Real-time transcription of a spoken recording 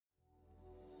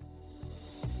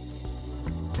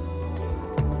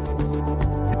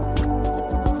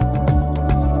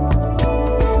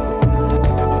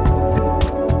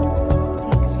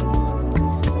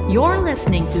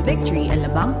listening to Victory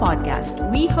Alabang Podcast.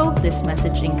 We hope this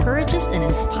message encourages and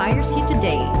inspires you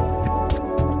today.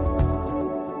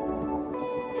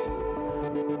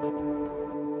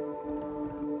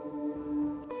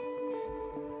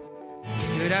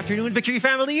 Good afternoon, Victory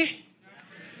family.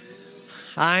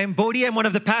 I'm Bodhi. I'm one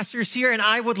of the pastors here, and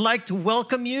I would like to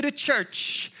welcome you to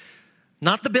church.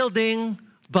 Not the building,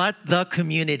 but the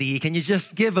community. Can you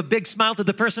just give a big smile to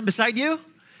the person beside you?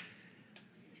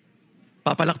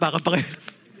 Papalakpakan pa kayo.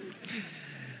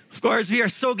 Of course, we are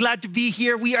so glad to be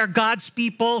here. We are God's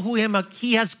people who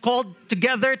He has called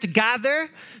together to gather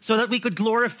so that we could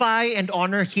glorify and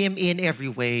honor Him in every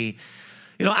way.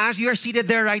 You know, as you are seated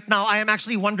there right now, I am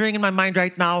actually wondering in my mind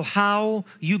right now how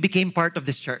you became part of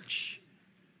this church.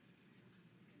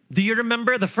 Do you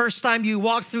remember the first time you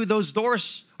walked through those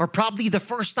doors? Or probably the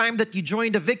first time that you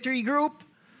joined a Victory group?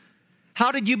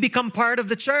 How did you become part of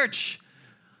the church?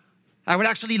 I would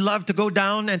actually love to go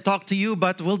down and talk to you,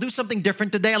 but we'll do something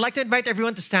different today. I'd like to invite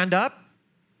everyone to stand up.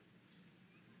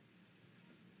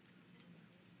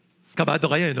 Kabado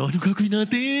kayo, no? Ano gagawin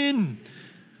natin?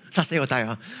 Sasayaw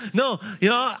tayo. No,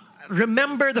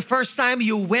 remember the first time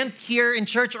you went here in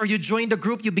church or you joined a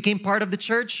group, you became part of the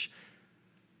church?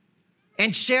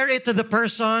 And share it to the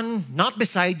person not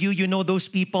beside you. You know those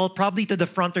people, probably to the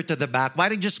front or to the back. Why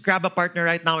don't you just grab a partner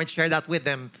right now and share that with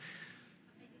them?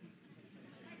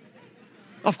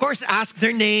 Of course, ask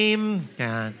their name.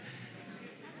 Yeah.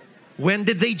 When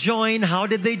did they join? How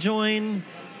did they join?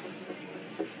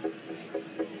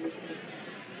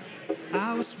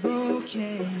 I was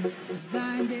broken with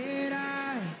blinded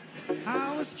eyes.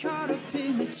 I was caught up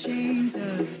in the chains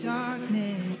of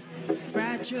darkness.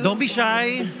 Don't be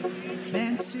shy.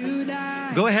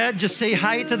 Go ahead, just say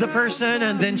hi to the person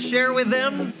and then share with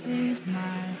them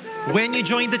when you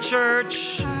joined the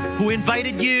church, who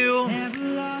invited you,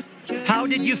 how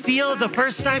did you feel the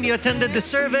first time you attended the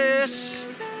service.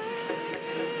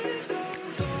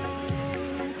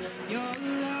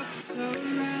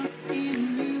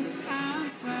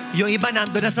 Yung iba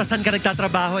nandun na sa saan ka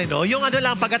nagtatrabaho, no? Yung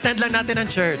lang, pag-attend lang natin ng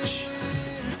church.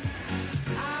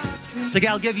 Sige,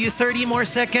 I'll give you 30 more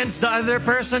seconds. The other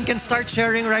person can start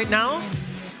sharing right now.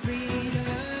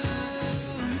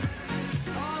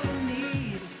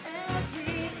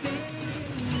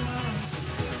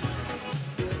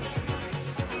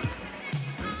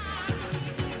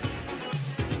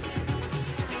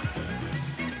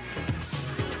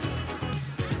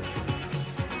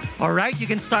 All right, you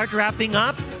can start wrapping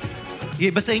up.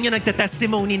 Yung iba sa inyo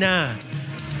nagte-testimony na.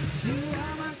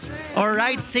 All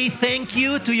right, say thank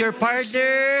you to your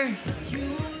partner.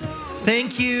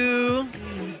 Thank you.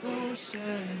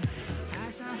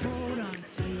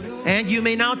 And you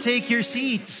may now take your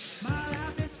seats.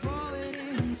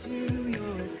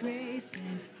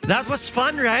 That was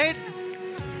fun, right?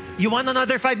 You want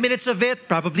another 5 minutes of it?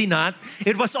 Probably not.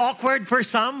 It was awkward for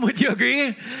some, would you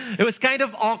agree? It was kind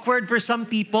of awkward for some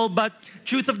people, but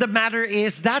truth of the matter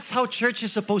is that's how church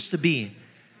is supposed to be.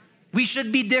 We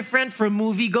should be different from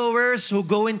moviegoers who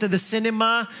go into the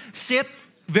cinema, sit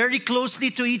very closely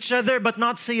to each other, but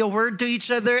not say a word to each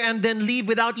other, and then leave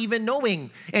without even knowing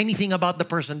anything about the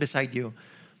person beside you.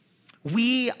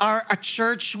 We are a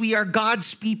church. We are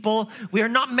God's people. We are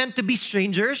not meant to be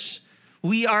strangers.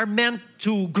 We are meant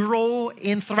to grow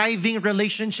in thriving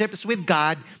relationships with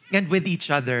God and with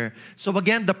each other. So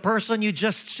again, the person you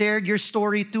just shared your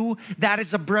story to, that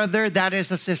is a brother, that is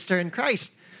a sister in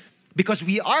Christ. Because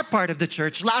we are part of the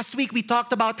church. Last week, we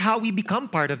talked about how we become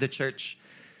part of the church.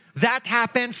 That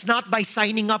happens not by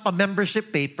signing up a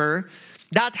membership paper.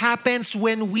 That happens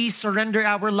when we surrender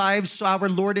our lives to our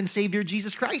Lord and Savior,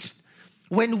 Jesus Christ.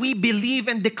 When we believe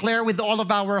and declare with all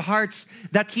of our hearts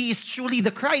that He is truly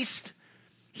the Christ,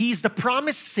 He is the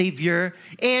promised Savior,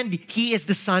 and He is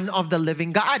the Son of the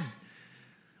living God.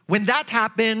 When that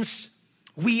happens,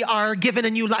 we are given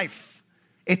a new life.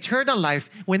 Eternal life.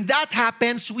 When that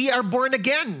happens, we are born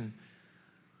again.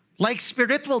 Like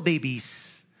spiritual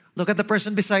babies. Look at the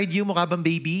person beside you, mukha bang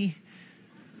baby?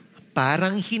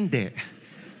 Parang hindi.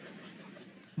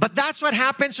 But that's what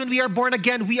happens when we are born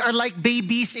again. We are like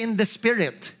babies in the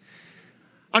spirit.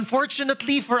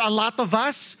 Unfortunately, for a lot of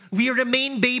us, we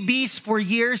remain babies for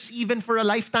years, even for a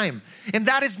lifetime. And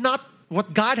that is not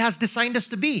what God has designed us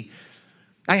to be.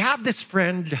 I have this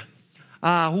friend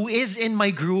who is in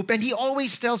my group, and he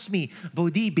always tells me,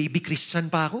 Bodhi, baby Christian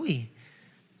pa ako eh.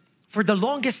 For the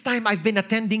longest time, I've been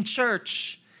attending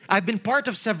church. I've been part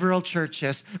of several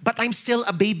churches, but I'm still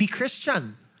a baby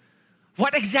Christian.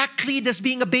 What exactly does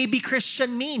being a baby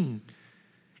Christian mean?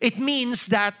 It means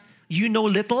that you know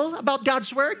little about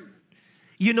God's Word.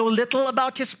 You know little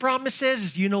about His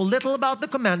promises. You know little about the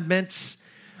commandments.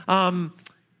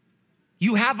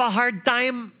 You have a hard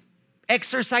time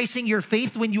exercising your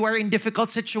faith when you are in difficult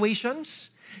situations.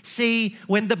 Say,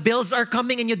 when the bills are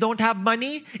coming and you don't have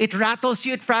money, it rattles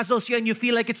you, it frazzles you, and you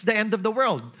feel like it's the end of the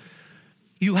world.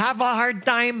 You have a hard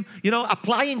time,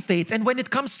 applying faith. And when it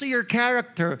comes to your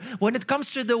character, when it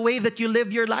comes to the way that you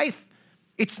live your life,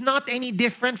 it's not any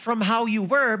different from how you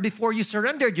were before you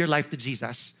surrendered your life to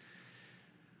Jesus.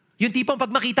 Yung tipong pag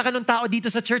makita ka ng tao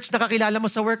dito sa church, nakakilala mo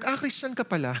sa work, Christian ka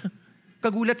pala.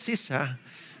 Kagulat sis, ha?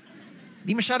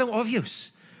 Di masyadong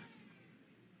obvious.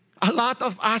 A lot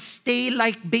of us stay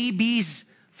like babies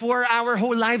for our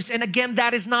whole lives. And again,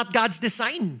 that is not God's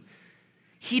design.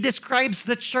 He describes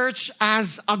the church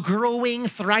as a growing,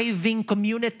 thriving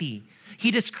community. He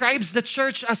describes the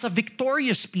church as a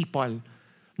victorious people,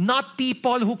 not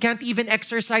people who can't even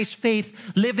exercise faith,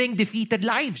 living defeated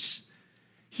lives.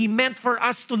 He meant for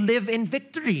us to live in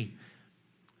victory.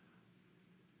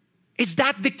 Is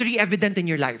that victory evident in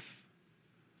your life?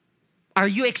 Are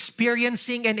you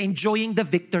experiencing and enjoying the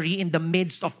victory in the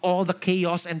midst of all the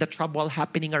chaos and the trouble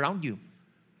happening around you?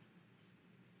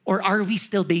 Or are we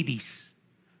still babies?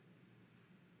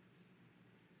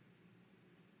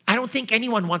 I don't think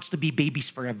anyone wants to be babies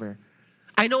forever.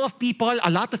 I know of people, a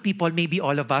lot of people, maybe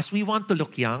all of us, we want to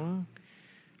look young,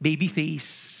 baby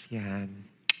face, yan.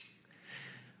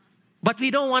 But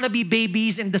we don't want to be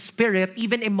babies in the spirit,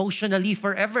 even emotionally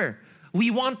forever. We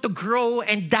want to grow,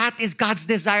 and that is God's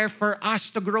desire for us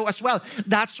to grow as well.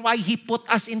 That's why He put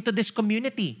us into this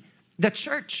community, the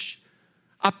church.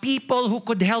 A people who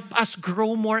could help us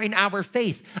grow more in our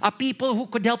faith. A people who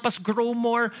could help us grow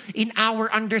more in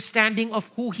our understanding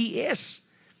of who He is.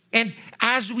 And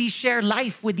as we share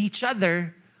life with each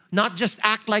other, not just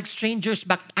act like strangers,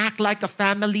 but act like a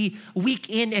family week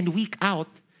in and week out,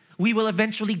 we will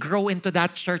eventually grow into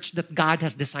that church that God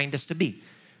has designed us to be.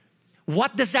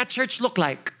 What does that church look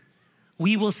like?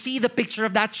 We will see the picture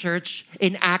of that church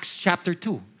in Acts chapter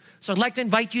 2. So I'd like to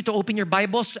invite you to open your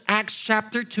Bibles to Acts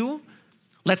chapter 2.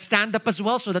 Let's stand up as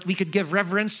well so that we could give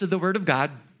reverence to the Word of God.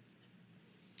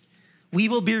 We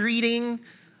will be reading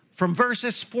from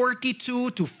verses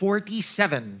 42 to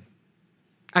 47.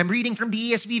 I'm reading from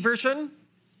the ESV version.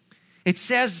 It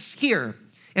says here,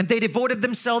 "And they devoted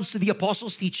themselves to the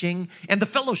apostles' teaching and the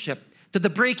fellowship, to the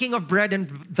breaking of bread and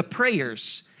the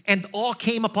prayers. And awe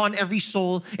came upon every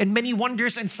soul, and many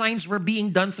wonders and signs were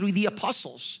being done through the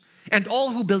apostles. And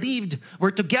all who believed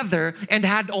were together and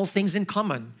had all things in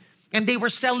common. And they were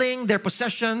selling their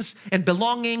possessions and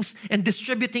belongings and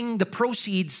distributing the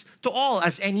proceeds to all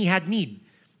as any had need.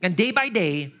 And day by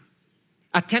day,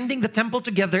 attending the temple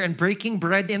together and breaking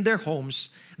bread in their homes,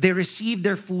 they received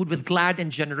their food with glad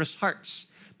and generous hearts,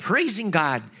 praising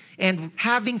God and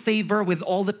having favor with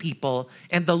all the people.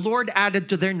 And the Lord added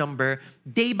to their number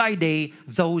day by day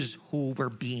those who were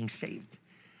being saved."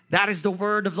 That is the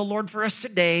word of the Lord for us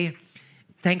today.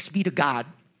 Thanks be to God.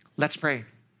 Let's pray.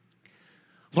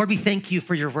 Lord, we thank you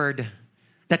for your word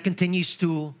that continues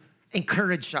to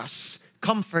encourage us,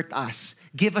 comfort us,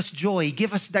 give us joy,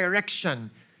 give us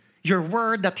direction. Your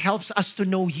word that helps us to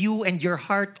know you and your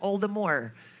heart all the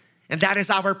more. And that is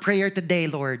our prayer today,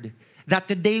 Lord, that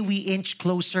today we inch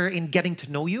closer in getting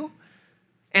to know you.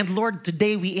 And Lord,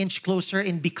 today we inch closer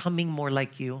in becoming more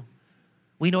like you.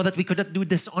 We know that we could not do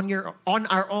this on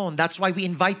our own. That's why we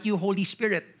invite you, Holy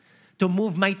Spirit, to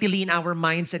move mightily in our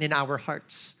minds and in our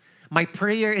hearts. My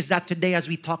prayer is that today, as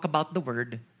we talk about the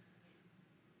word,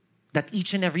 that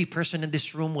each and every person in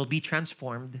this room will be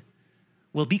transformed,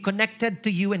 will be connected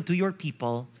to you and to your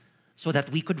people, so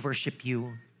that we could worship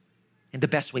you in the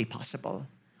best way possible.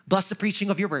 Bless the preaching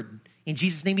of your word. In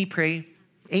Jesus' name we pray.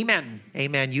 Amen.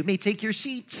 Amen. You may take your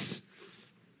seats.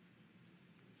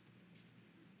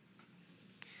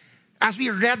 As we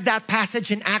read that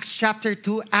passage in Acts chapter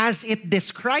 2, as it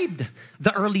described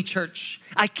the early church,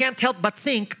 I can't help but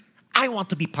think, I want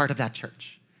to be part of that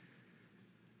church.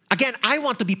 Again, I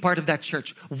want to be part of that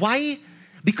church. Why?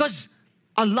 Because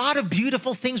a lot of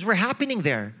beautiful things were happening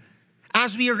there.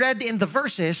 As we read in the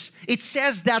verses, it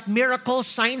says that miracles,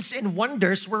 signs, and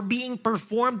wonders were being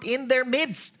performed in their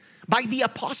midst by the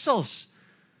apostles.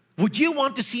 Would you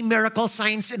want to see miracles,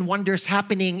 signs, and wonders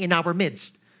happening in our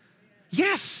midst?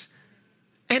 Yes.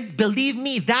 And believe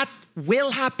me, that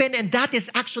will happen, and that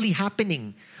is actually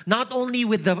happening. Not only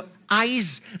with the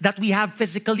eyes that we have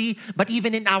physically, but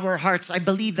even in our hearts. I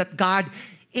believe that God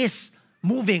is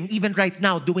moving even right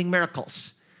now, doing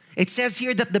miracles. It says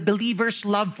here that the believers'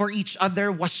 love for each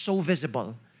other was so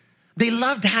visible. They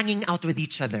loved hanging out with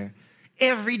each other.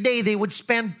 Every day they would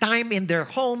spend time in their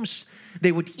homes.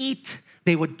 They would eat.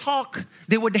 They would talk.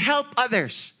 They would help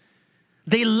others.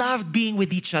 They loved being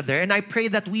with each other. And I pray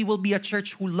that we will be a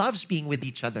church who loves being with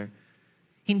each other.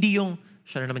 Hindi yung,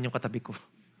 siya na naman yung katabi ko.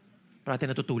 Parati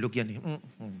natutulog yan eh.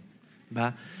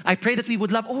 Diba? I pray that we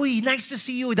would love, nice to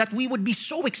see you, that we would be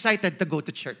so excited to go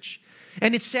to church.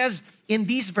 And it says in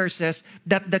these verses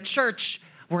that the church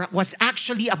was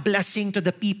actually a blessing to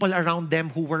the people around them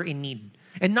who were in need.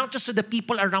 And not just to the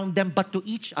people around them, but to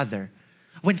each other.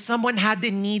 When someone had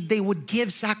a need, they would give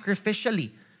sacrificially.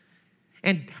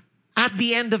 And at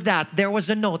the end of that, there was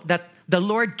a note that the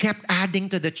Lord kept adding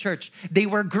to the church. They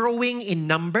were growing in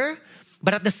number,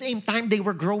 but at the same time, they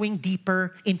were growing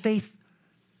deeper in faith.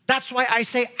 That's why I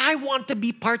say, I want to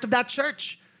be part of that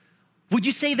church. Would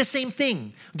you say the same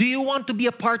thing? Do you want to be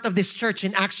a part of this church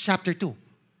in Acts chapter 2?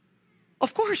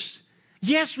 Of course.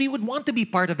 Yes, we would want to be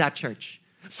part of that church.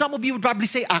 Some of you would probably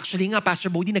say, actually nga, Pastor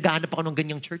Bodie, naghahanap ako ng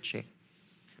ganyang church eh.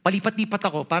 Palipat-lipat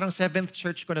ako, parang 7th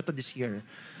church ko na to this year.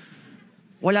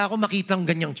 Wala akong makitang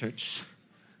ganyang church.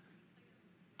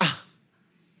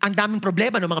 Ang daming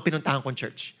problema ng mga pinuntahan kong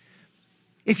church.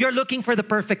 If you're looking for the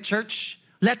perfect church,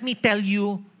 let me tell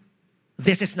you,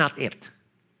 this is not it.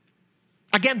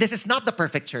 Again, this is not the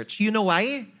perfect church. You know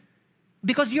why?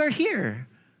 Because you're here.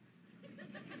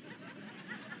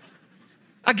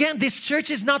 Again, this church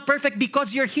is not perfect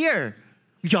because you're here.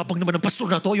 Yabang naman ng pastor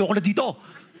na to, ayoko na dito.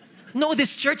 No,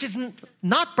 this church is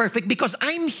not perfect because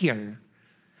I'm here.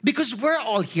 Because we're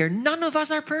all here. None of us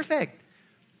are perfect.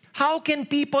 How can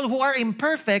people who are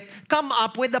imperfect come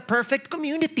up with a perfect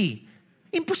community?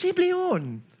 Imposible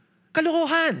yun.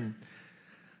 Kalokohan.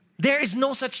 There is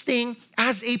no such thing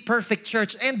as a perfect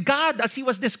church. And God, as He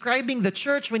was describing the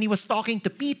church when He was talking to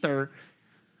Peter,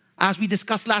 as we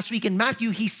discussed last week in Matthew,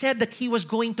 He said that He was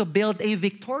going to build a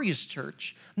victorious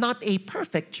church, not a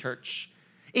perfect church.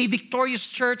 A victorious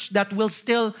church that will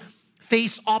still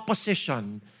face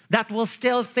opposition, that will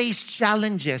still face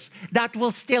challenges, that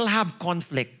will still have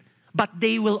conflict, but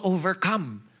they will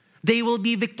overcome. They will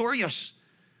be victorious.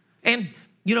 And,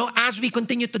 as we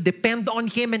continue to depend on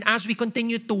Him and as we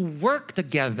continue to work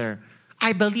together,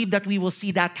 I believe that we will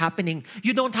see that happening.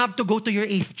 You don't have to go to your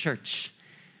 8th church.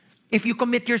 If you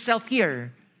commit yourself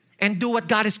here and do what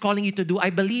God is calling you to do, I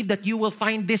believe that you will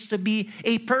find this to be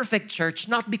a perfect church,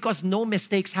 not because no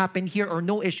mistakes happen here or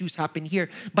no issues happen here,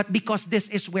 but because this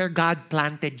is where God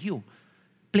planted you,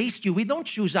 placed you. We don't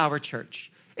choose our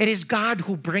church. It is God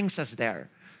who brings us there.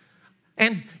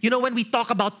 And, when we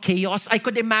talk about chaos, I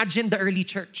could imagine the early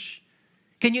church.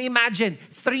 Can you imagine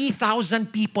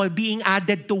 3,000 people being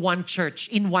added to one church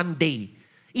in one day?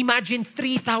 Imagine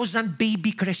 3,000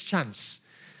 baby Christians.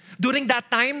 During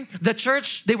that time, the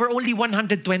church, they were only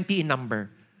 120 in number.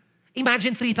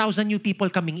 Imagine 3,000 new people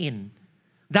coming in.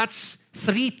 That's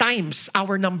 3 times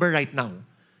our number right now.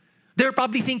 They're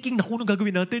probably thinking, naku, anong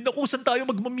gagawin natin? Naku, saan tayo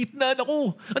mag-meet na?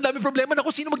 Naku, ang daming problema.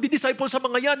 Naku, sino magdi-disciple sa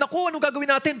mga yan? Naku, anong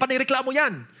gagawin natin? Panireklamo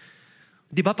yan.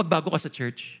 Di ba, pag bago ka sa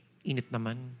church, init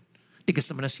naman. Tigas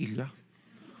naman na sila.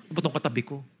 Butong katabi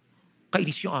ko.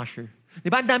 Kainis yung usher. Di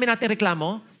ba, ang dami natin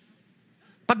reklamo?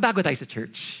 Pag bago tayo sa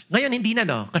church. Ngayon, hindi na,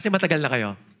 no? Kasi matagal na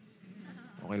kayo.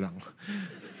 Okay lang.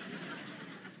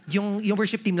 Yung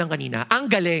worship team lang kanina, ang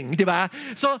galing, di ba?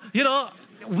 So,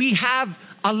 we have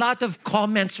a lot of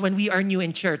comments when we are new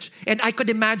in church. And I could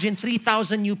imagine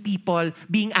 3,000 new people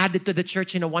being added to the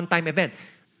church in a one-time event.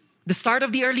 The start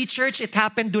of the early church, it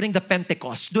happened during the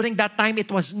Pentecost. During that time, it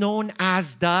was known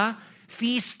as the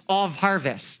Feast of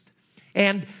Harvest.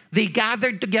 And they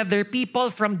gathered together people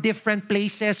from different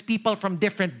places, people from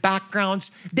different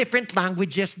backgrounds, different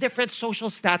languages, different social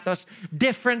status,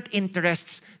 different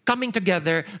interests, coming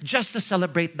together just to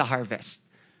celebrate the harvest.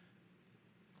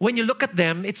 When you look at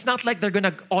them, it's not like they're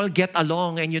gonna all get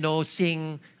along and,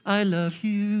 sing, I love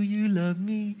you, you love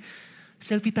me,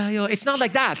 selfie tayo. It's not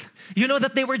like that. You know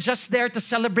that they were just there to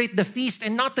celebrate the feast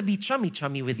and not to be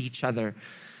chummy-chummy with each other.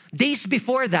 Days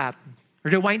before that,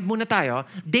 rewind muna tayo,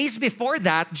 days before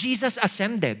that, Jesus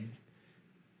ascended.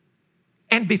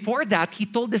 And before that, He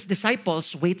told His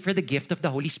disciples, wait for the gift of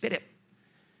the Holy Spirit.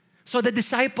 So the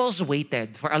disciples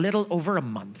waited for a little over a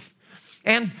month.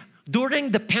 And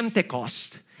during the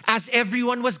Pentecost, as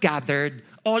everyone was gathered,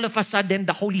 all of a sudden,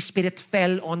 the Holy Spirit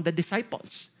fell on the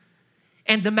disciples.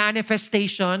 And the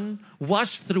manifestation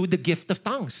was through the gift of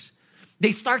tongues.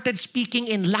 They started speaking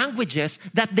in languages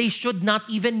that they should not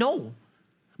even know.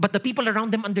 But the people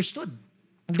around them understood.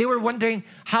 They were wondering,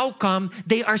 how come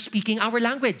they are speaking our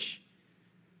language?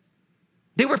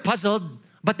 They were puzzled,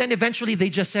 but then eventually they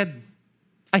just said,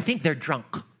 I think they're drunk.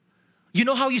 You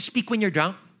know how you speak when you're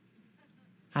drunk?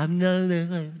 I'm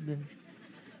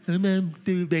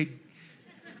too big.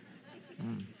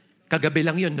 Kagabi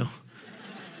lang yun, no?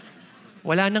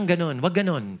 Wala nang ganon. Wag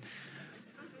ganon.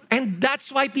 And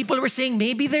that's why people were saying,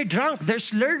 maybe they're drunk, they're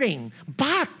slurring.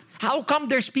 But how come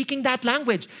they're speaking that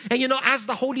language? And as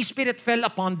the Holy Spirit fell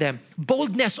upon them,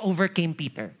 boldness overcame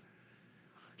Peter.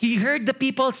 He heard the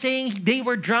people saying they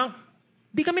were drunk.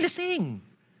 Di kami lasing.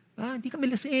 Di kami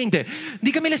lasing.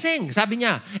 Di kami lasing, sabi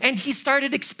niya. And he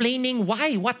started explaining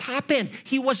why, what happened.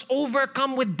 He was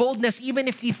overcome with boldness even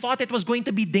if he thought it was going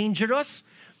to be dangerous.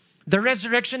 The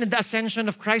resurrection and the ascension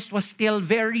of Christ was still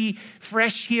very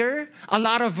fresh here. A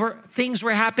lot of things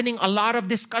were happening, a lot of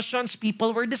discussions.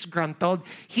 People were disgruntled.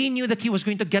 He knew that he was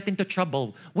going to get into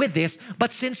trouble with this.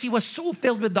 But since he was so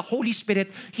filled with the Holy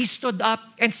Spirit, he stood up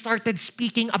and started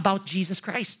speaking about Jesus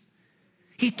Christ.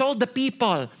 He told the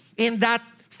people in that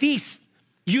feast,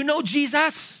 you know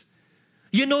Jesus?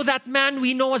 You know that man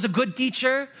we know as a good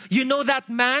teacher? You know that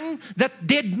man that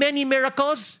did many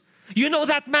miracles? You know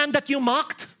that man that you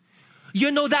mocked? You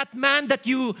know that man that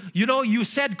you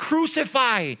said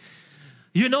crucify?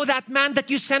 You know that man that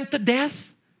you sent to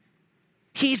death?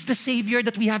 He's the Savior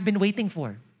that we have been waiting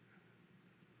for.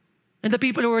 And the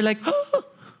people were like, oh,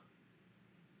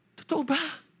 totoo ba?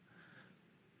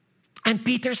 And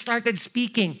Peter started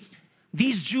speaking.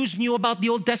 These Jews knew about the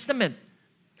Old Testament.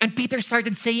 And Peter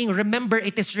started saying, remember,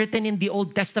 it is written in the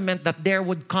Old Testament that there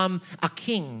would come a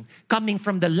king coming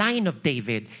from the line of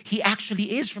David. He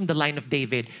actually is from the line of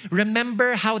David.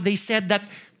 Remember how they said that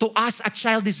to us a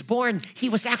child is born. He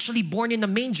was actually born in a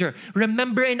manger.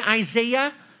 Remember in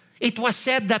Isaiah, it was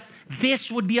said that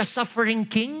this would be a suffering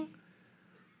king.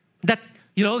 That,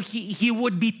 he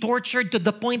would be tortured to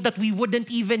the point that we wouldn't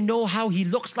even know how he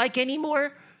looks like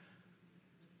anymore.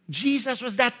 Jesus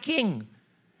was that king.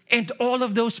 And all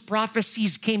of those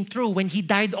prophecies came true when he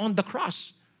died on the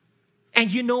cross. And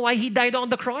you know why he died on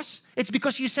the cross? It's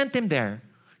because you sent him there.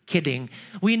 Kidding.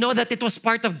 We know that it was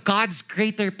part of God's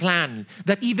greater plan.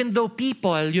 That even though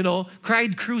people,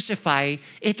 cried crucify,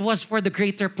 it was for the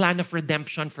greater plan of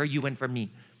redemption for you and for me.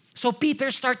 So Peter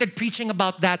started preaching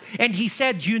about that. And he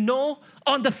said,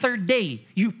 on the third day,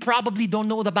 you probably don't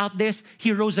know about this,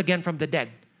 he rose again from the dead.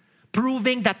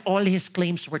 Proving that all his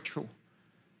claims were true.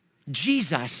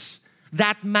 Jesus,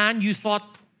 that man you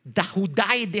thought who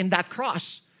died in that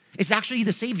cross, is actually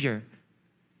the Savior.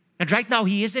 And right now,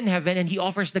 he is in heaven and he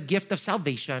offers the gift of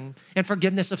salvation and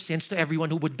forgiveness of sins to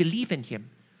everyone who would believe in him.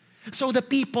 So the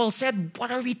people said,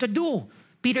 what are we to do?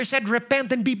 Peter said,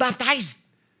 repent and be baptized.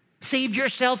 Save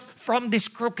yourself from this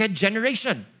crooked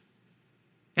generation.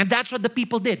 And that's what the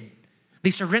people did. They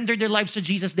surrendered their lives to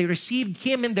Jesus. They received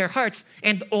him in their hearts.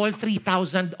 And all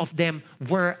 3,000 of them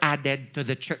were added to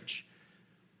the church.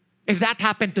 If that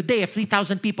happened today, if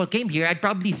 3,000 people came here, I'd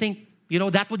probably think,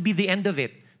 that would be the end of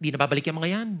it. Di na babalik yung mga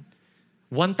yan.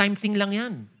 One-time thing lang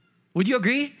yan. Would you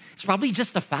agree? It's probably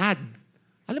just a fad.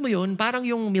 Alam mo yun, parang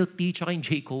yung milk tea tsaka yung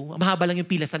Jayco, mahaba lang yung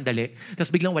pila sandali, tapos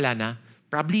biglang wala na.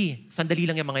 Probably, sandali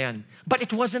lang yung mga yan. But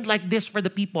it wasn't like this for the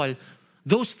people.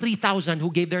 Those 3,000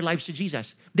 who gave their lives to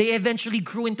Jesus, they eventually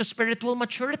grew into spiritual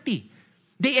maturity.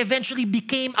 They eventually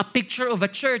became a picture of a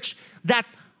church that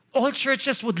all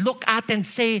churches would look at and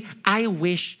say, I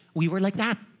wish we were like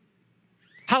that.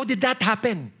 How did that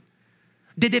happen?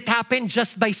 Did it happen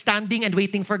just by standing and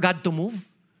waiting for God to move?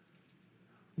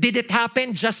 Did it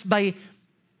happen just by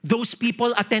those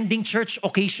people attending church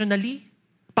occasionally?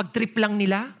 Pag trip lang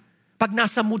nila? Pag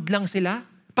nasa mood lang sila?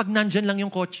 Pag nandyan lang yung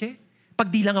kotse?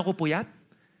 Pag di lang ako puyat?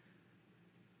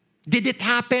 Did it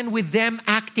happen with them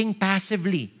acting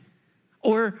passively?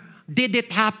 Or did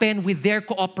it happen with their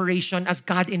cooperation as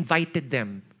God invited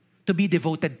them to be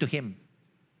devoted to Him?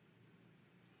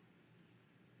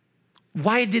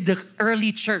 Why did the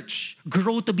early church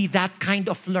grow to be that kind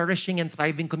of flourishing and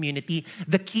thriving community?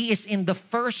 The key is in the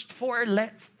first four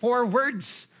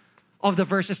words of the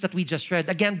verses that we just read.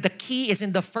 Again, the key is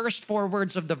in the first 4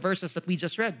 words of the verses that we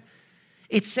just read.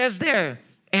 It says there,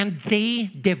 and they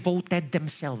devoted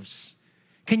themselves.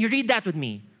 Can you read that with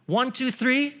me? 1, 2,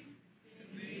 3.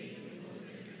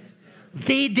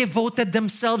 They devoted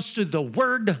themselves to the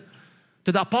word,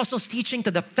 to the apostles' teaching,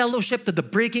 to the fellowship, to the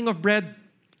breaking of bread,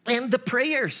 and the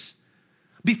prayers.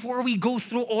 Before we go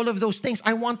through all of those things,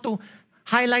 I want to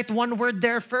highlight one word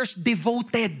there first,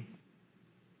 devoted.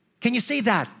 Can you say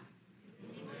that?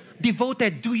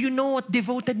 Devoted. Do you know what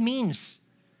devoted means?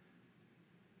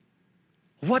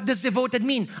 What does devoted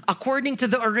mean? According to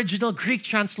the original Greek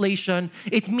translation,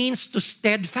 it means to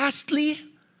steadfastly,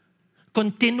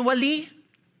 continually,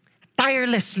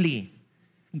 tirelessly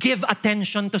give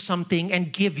attention to something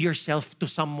and give yourself to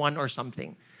someone or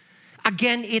something.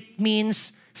 Again, it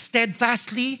means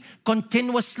steadfastly,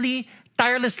 continuously,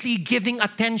 tirelessly giving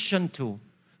attention to,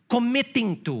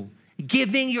 committing to,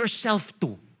 giving yourself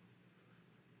to.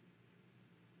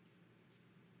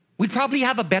 we'd probably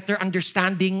have a better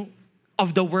understanding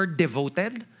of the word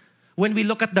devoted when we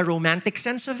look at the romantic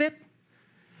sense of it.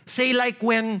 Say like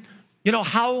when,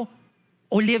 how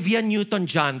Olivia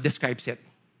Newton-John describes it.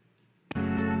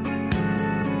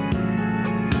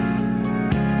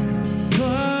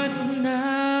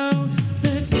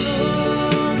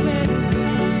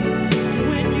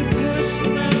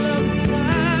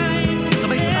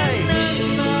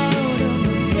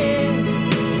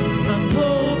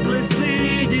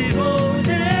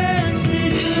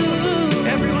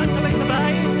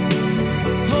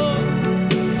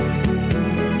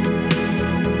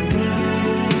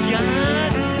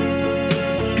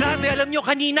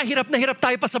 Kanina, hirap na hirap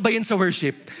tayo pasabayin sa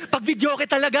worship. Pag video okay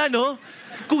talaga, no?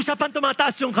 Kusapan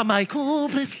tumataas yung kamay.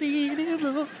 Hopelessly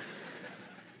devoted.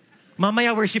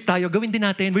 Mamaya worship tayo, gawin din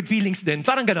natin with feelings din.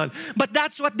 Parang ganon. But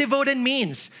that's what devoted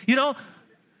means.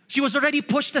 She was already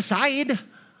pushed aside,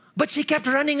 but she kept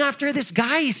running after this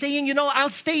guy, saying,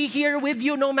 I'll stay here with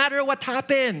you no matter what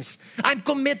happens. I'm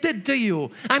committed to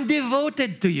you. I'm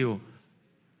devoted to you.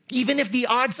 Even if the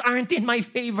odds aren't in my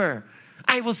favor.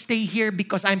 I will stay here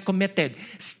because I'm committed.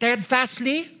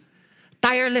 Steadfastly,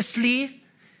 tirelessly,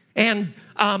 and,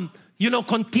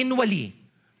 continually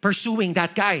pursuing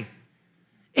that guy.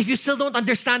 If you still don't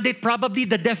understand it, probably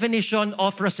the definition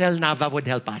of Rosel Nava would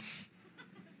help us.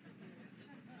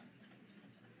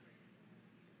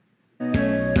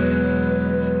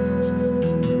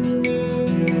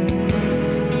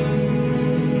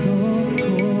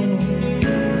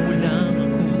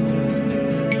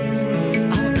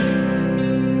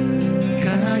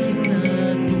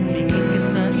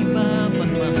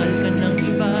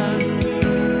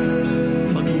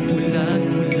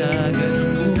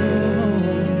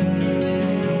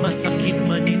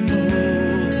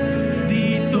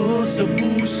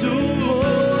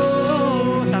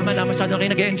 Masyado kayo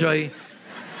nag-enjoy.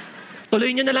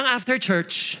 Tuloy nyo na lang after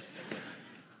church.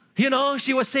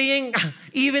 She was saying,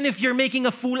 even if you're making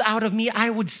a fool out of me, I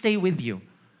would stay with you.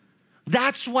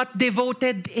 That's what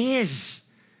devoted is.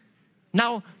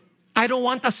 Now, I don't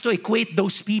want us to equate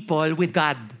those people with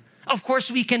God. Of course,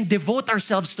 we can devote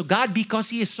ourselves to God because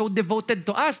He is so devoted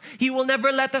to us. He will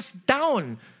never let us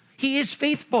down. He is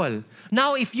faithful.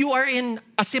 Now, if you are in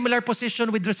a similar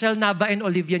position with Rosel Nava and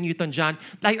Olivia Newton-John,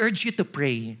 I urge you to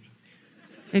pray.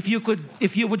 If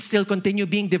you would still continue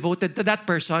being devoted to that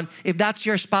person, if that's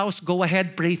your spouse, go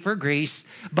ahead, pray for grace.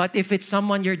 But if it's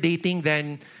someone you're dating,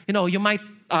 then, you might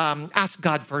ask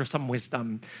God for some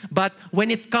wisdom. But when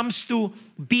it comes to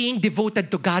being devoted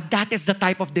to God, that is the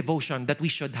type of devotion that we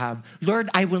should have. Lord,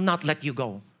 I will not let you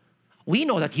go. We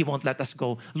know that He won't let us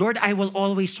go. Lord, I will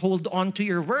always hold on to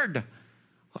your word.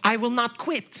 I will not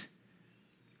quit.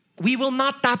 We will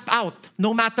not tap out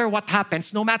no matter what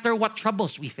happens, no matter what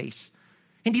troubles we face.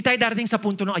 Hindi tayo darating sa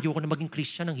punto ng ayoko na maging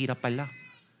Christian, ang hirap pala.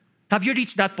 Have you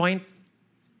reached that point?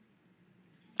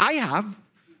 I have.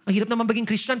 Ang hirap naman maging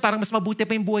Christian, parang mas mabuti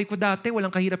pa yung buhay ko dati,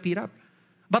 walang kahirap-hirap.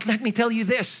 But let me tell you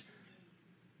this,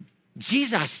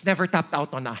 Jesus never tapped out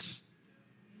on us.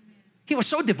 He was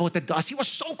so devoted to us. He was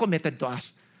so committed to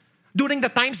us. During the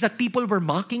times that people were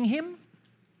mocking Him,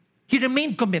 He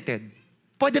remained committed.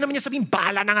 Pwede naman niya sabihin,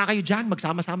 bahala na nga kayo dyan,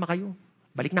 magsama-sama kayo.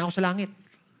 Balik na ako sa langit.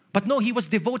 But no, He was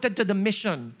devoted to the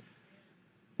mission.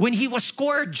 When He was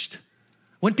scourged,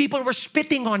 when people were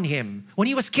spitting on Him, when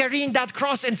He was carrying that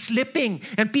cross and slipping,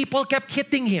 and people kept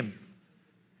hitting Him,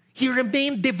 He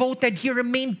remained devoted. He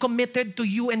remained committed to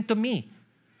you and to me.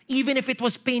 Even if it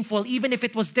was painful, even if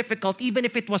it was difficult, even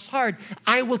if it was hard,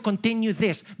 I will continue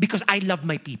this because I love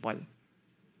my people.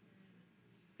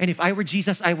 And if I were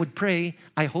Jesus, I would pray,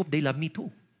 I hope they love me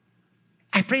too.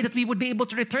 I pray that we would be able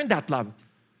to return that love.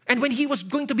 And when He was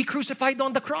going to be crucified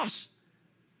on the cross,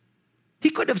 He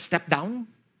could have stepped down.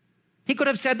 He could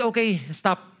have said, okay,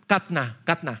 stop, cut na.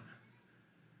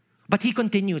 But He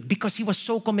continued because He was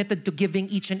so committed to giving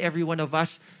each and every one of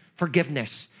us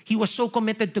forgiveness. He was so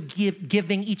committed to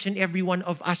giving each and every one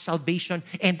of us salvation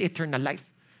and eternal life.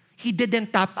 He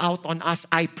didn't tap out on us.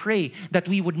 I pray that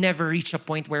we would never reach a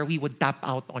point where we would tap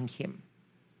out on Him.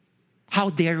 How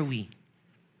dare we?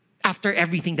 After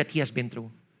everything that He has been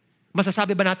through.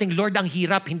 Masasabi ba natin, Lord, ang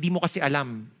hirap, hindi mo kasi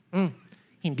alam.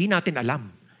 Hindi natin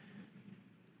alam.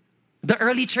 The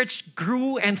early church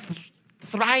grew and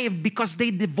thrived because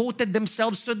they devoted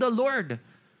themselves to the Lord,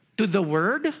 to the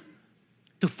Word,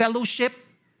 to fellowship,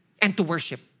 and to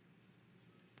worship.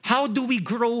 How do we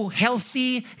grow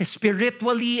healthy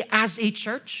spiritually as a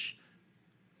church?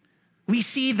 We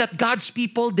see that God's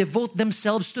people devote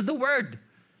themselves to the Word.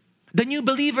 The new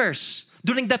believers,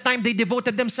 during that time, they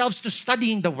devoted themselves to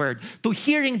studying the Word, to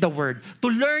hearing the Word, to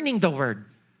learning the Word.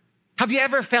 Have you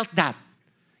ever felt that?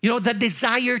 The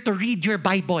desire to read your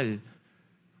Bible.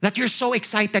 That you're so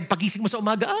excited. Pagising mo sa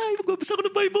umaga, ay, magbabasa ko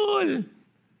ng Bible.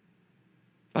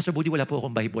 Pastor Budi, wala po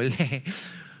akong Bible.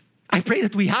 I pray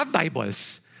that we have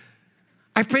Bibles.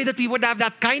 I pray that we would have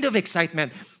that kind of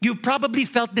excitement. You probably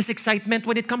felt this excitement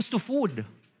when it comes to food.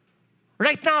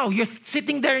 Right now, you're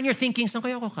sitting there and you're thinking, saan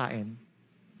kaya ako kain?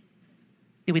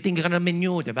 Tiwitingin ka ng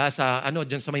menu, diba?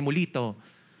 Dyan sa may Mulito.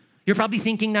 You're probably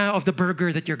thinking now of the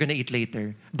burger that you're gonna eat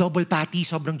later. Double patty,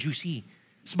 sobrang juicy.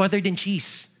 Smothered in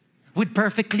cheese. With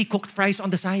perfectly cooked fries on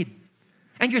the side.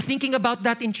 And you're thinking about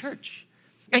that in church.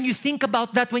 And you think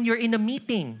about that when you're in a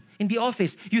meeting, in the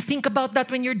office. You think about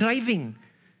that when you're driving.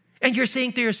 And you're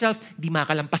saying to yourself, di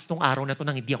makalampas tong araw na to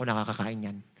nang hindi ako nakakakain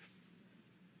yan.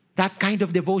 That kind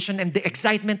of devotion and the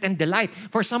excitement and delight.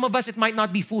 For some of us, it might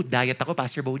not be food. Diet ako,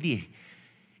 Pastor Bodhi.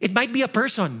 It might be a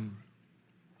person.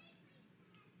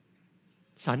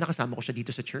 Sana kasama ko siya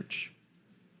dito sa church.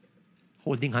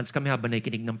 Holding hands kami habang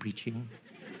nakikinig ng preaching.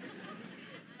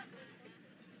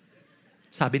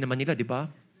 Sabi naman nila, di ba?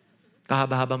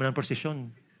 Kahaba-haba mo ng prosesyon.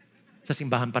 Sa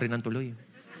simbahan pa rin ang tuloy.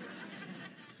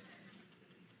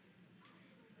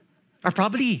 Or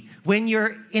probably, when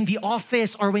you're in the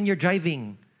office or when you're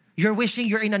driving, you're wishing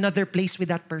you're in another place with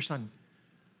that person.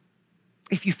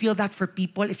 If you feel that for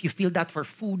people, if you feel that for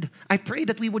food, I pray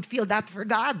that we would feel that for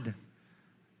God.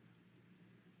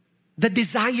 The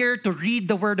desire to read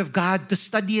the Word of God, to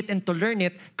study it and to learn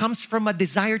it, comes from a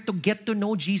desire to get to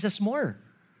know Jesus more.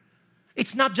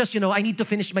 It's not just, I need to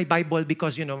finish my Bible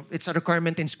because, it's a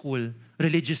requirement in school,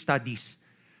 religious studies.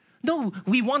 No,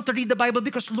 we want to read the Bible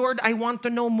because, Lord, I want to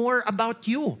know more about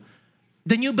you.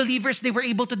 The new believers, they were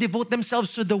able to devote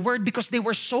themselves to the Word because they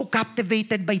were so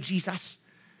captivated by Jesus.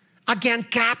 Again,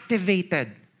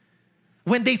 captivated.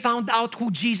 When they found out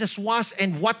who Jesus was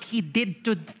and what He did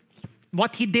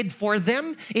for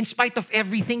them, in spite of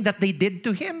everything that they did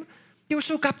to Him, they were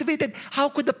so captivated. How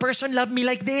could a person love me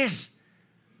like this?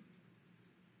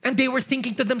 And they were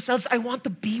thinking to themselves, I want to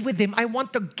be with Him. I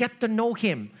want to get to know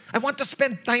Him. I want to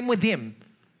spend time with Him.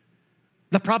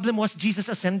 The problem was Jesus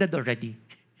ascended already.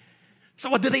 So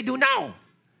what do they do now?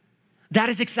 That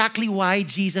is exactly why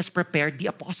Jesus prepared the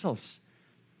apostles.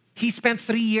 He spent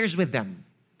 3 years with them,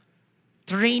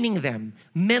 training them,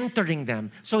 mentoring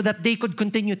them, so that they could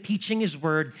continue teaching His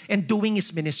Word and doing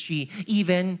His ministry,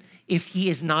 even if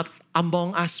He is not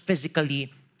among us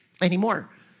physically anymore.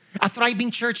 A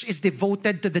thriving church is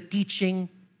devoted to the teaching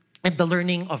and the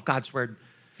learning of God's Word.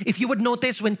 If you would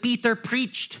notice, when Peter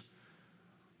preached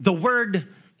the Word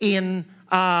in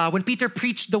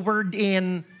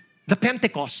the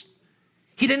Pentecost,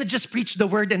 he didn't just preach the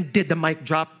Word and did the mic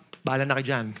drop. Bahala na kayo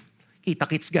dyan.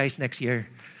 Kita-kits guys next year.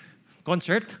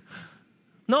 Concert?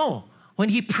 No. When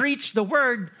he preached the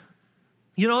Word,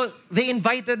 they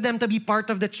invited them to be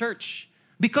part of the church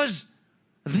because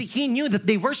he knew that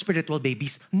they were spiritual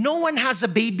babies. No one has a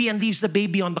baby and leaves the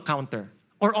baby on the counter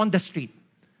or on the street.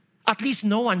 At least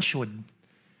no one should.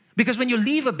 Because when you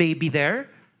leave a baby there,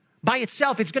 by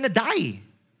itself, it's going to die.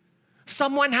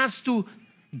 Someone has to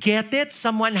get it.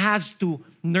 Someone has to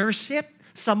nurse it.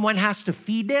 Someone has to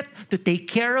feed it, to take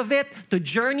care of it, to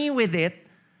journey with it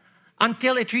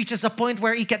until it reaches a point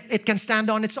where it can stand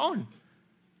on its own.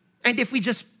 And if we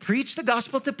just preach the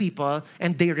gospel to people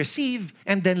and they receive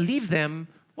and then leave them,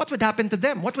 what would happen to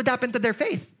them? What would happen to their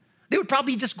faith? They would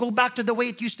probably just go back to the way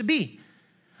it used to be.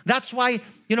 That's why,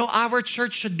 our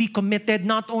church should be committed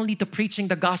not only to preaching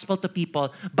the gospel to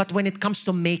people, but when it comes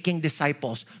to making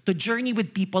disciples, to journey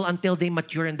with people until they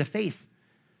mature in the faith.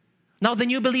 Now, the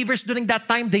new believers during that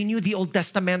time, they knew the Old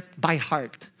Testament by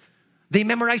heart. They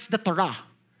memorized the Torah.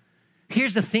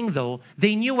 Here's the thing, though.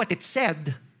 They knew what it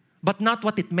said, but not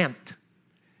what it meant.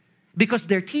 Because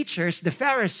their teachers, the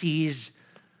Pharisees,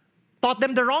 taught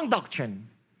them the wrong doctrine.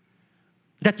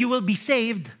 That you will be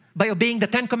saved by obeying the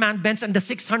 10 commandments and the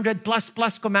 600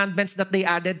 plus commandments that they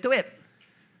added to it.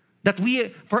 That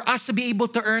for us to be able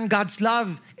to earn God's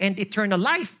love and eternal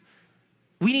life,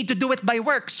 we need to do it by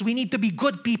works. We need to be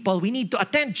good people. We need to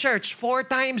attend church 4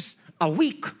 times a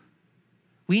week.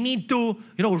 We need to,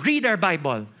 read our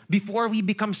Bible before we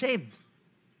become saved.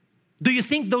 Do you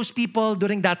think those people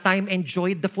during that time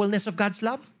enjoyed the fullness of God's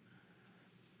love?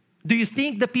 Do you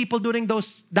think the people during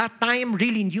that time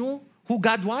really knew who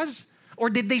God was? Or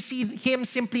did they see Him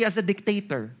simply as a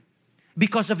dictator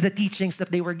because of the teachings that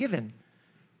they were given?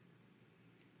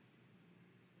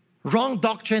 Wrong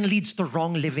doctrine leads to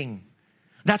wrong living.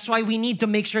 That's why we need to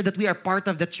make sure that we are part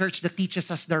of the church that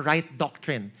teaches us the right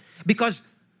doctrine. Because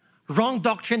wrong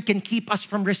doctrine can keep us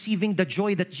from receiving the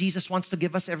joy that Jesus wants to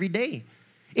give us every day.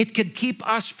 It could keep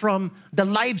us from the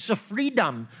lives of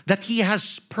freedom that He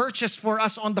has purchased for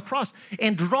us on the cross.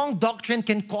 And wrong doctrine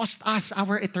can cost us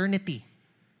our eternity.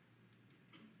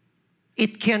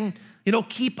 It can,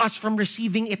 keep us from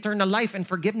receiving eternal life and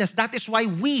forgiveness. That is why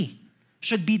we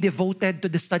should be devoted to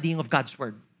the studying of God's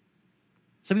Word.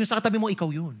 Sabi mo sa katabi mo,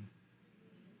 ikaw yun.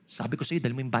 Sabi ko sa iyo,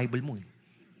 dahil mo yung Bible mo eh.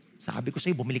 Sabi ko sa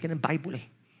iyo, bumili ka ng Bible eh.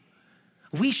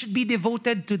 We should be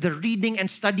devoted to the reading and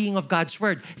studying of God's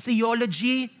Word.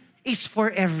 Theology is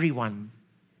for everyone.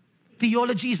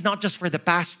 Theology is not just for the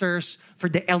pastors, for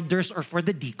the elders, or for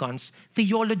the deacons.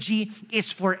 Theology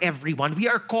is for everyone. We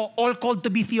are all called to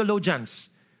be theologians,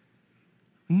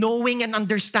 knowing and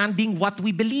understanding what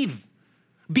we believe,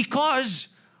 because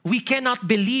we cannot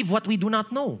believe what we do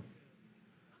not know.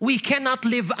 We cannot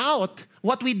live out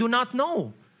what we do not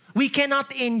know. We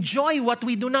cannot enjoy what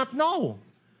we do not know.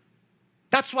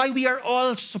 That's why we are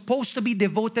all supposed to be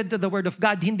devoted to the Word of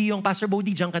God. Hindi yung, Pastor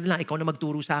Bodie, diyan ka na lang, ikaw na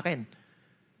magturo sa akin.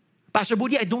 Pastor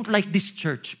Bodie, I don't like this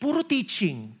church. Puro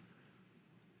teaching.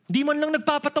 Di man lang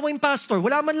nagpapatawa yung pastor.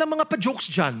 Wala man lang mga pa-jokes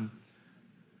dyan.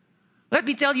 Let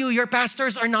me tell you, your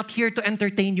pastors are not here to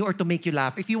entertain you or to make you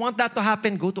laugh. If you want that to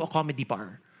happen, go to a comedy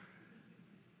bar.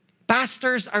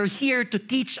 Pastors are here to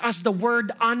teach us the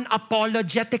Word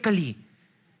unapologetically.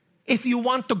 If you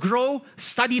want to grow,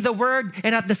 study the Word,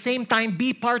 and at the same time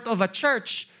be part of a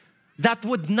church that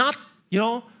would not,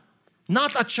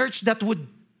 not a church that would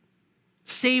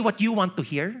say what you want to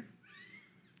hear,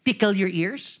 tickle your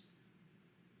ears.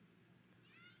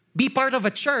 Be part of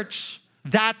a church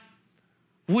that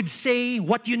would say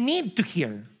what you need to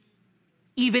hear,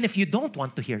 even if you don't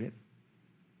want to hear it.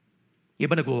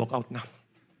 Iba nag-walk out na.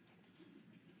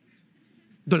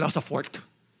 Doon lang sa fort.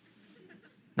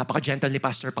 Napaka-gentle ni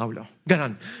Pastor Paulo.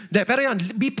 Ganon. Pero yun,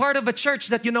 be part of a church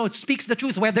that, speaks the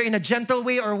truth, whether in a gentle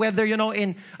way or whether,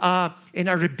 in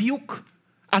a rebuke,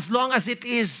 as long as it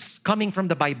is coming from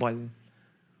the Bible,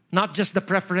 not just the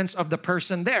preference of the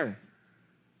person there.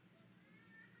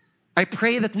 I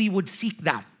pray that we would seek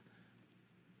that.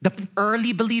 The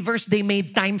early believers, they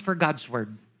made time for God's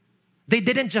Word. They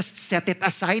didn't just set it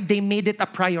aside, they made it a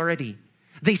priority.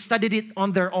 They studied it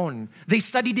on their own. They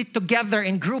studied it together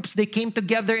in groups. They came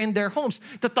together in their homes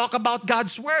to talk about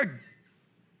God's Word.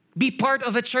 Be part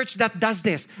of a church that does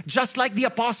this. Just like the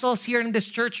apostles here in this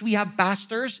church, we have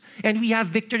pastors and we have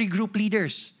victory group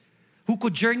leaders who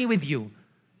could journey with you.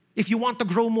 If you want to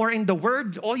grow more in the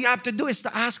Word, all you have to do is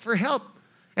to ask for help.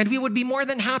 And we would be more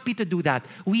than happy to do that.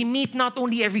 We meet not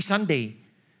only every Sunday,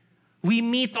 we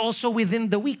meet also within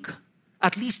the week,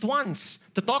 at least once,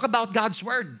 to talk about God's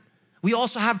Word. We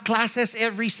also have classes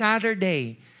every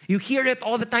Saturday. You hear it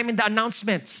all the time in the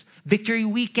announcements. Victory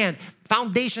Weekend,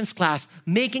 Foundations class,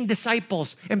 Making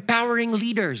Disciples, Empowering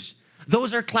Leaders.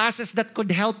 Those are classes that could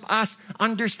help us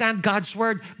understand God's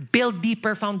Word, build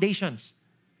deeper foundations.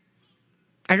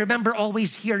 I remember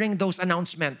always hearing those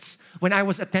announcements when I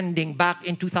was attending back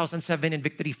in 2007 in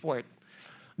Victory Fort.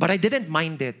 But I didn't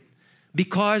mind it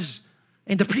because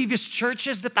in the previous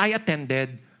churches that I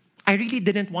attended, I really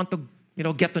didn't want to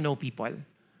get to know people.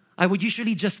 I would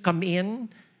usually just come in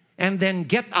and then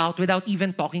get out without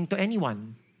even talking to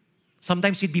anyone.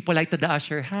 Sometimes you'd be polite to the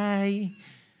usher. Hi.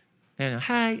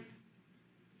 Hi.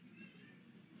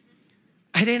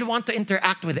 I didn't want to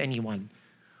interact with anyone.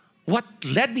 What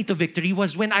led me to Victory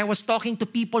was when I was talking to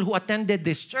people who attended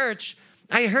this church,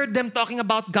 I heard them talking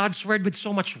about God's Word with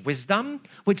so much wisdom,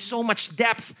 with so much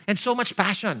depth, and so much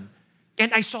passion.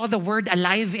 And I saw the Word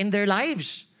alive in their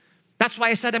lives. That's why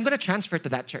I said, I'm going to transfer to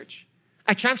that church.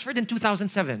 I transferred in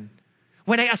 2007.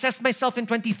 When I assessed myself in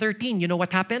 2013, you know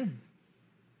what happened?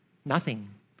 Nothing.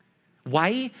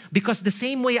 Why? Because the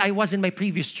same way I was in my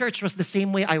previous church was the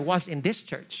same way I was in this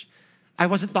church. I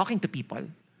wasn't talking to people.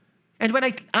 And when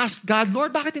I asked God,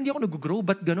 Lord, bakit hindi ako nag-grow?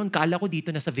 Ba't ganun? Kala ko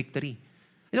dito na sa Victory.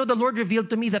 The Lord revealed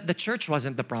to me that the church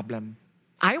wasn't the problem.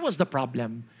 I was the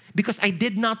problem because I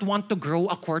did not want to grow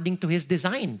according to His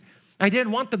design. I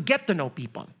didn't want to get to know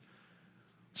people.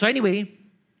 So anyway,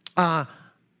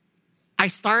 I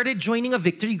started joining a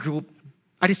victory group.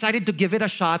 I decided to give it a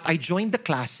shot. I joined the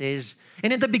classes.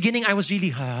 And in the beginning, I was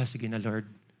really, sige na Lord,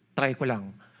 try ko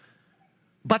lang.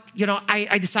 But,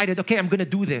 I decided, okay, I'm going to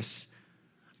do this.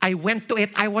 I went to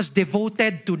it. I was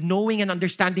devoted to knowing and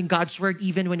understanding God's Word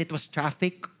even when it was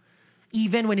traffic,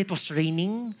 even when it was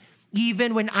raining,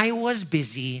 even when I was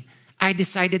busy. I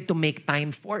decided to make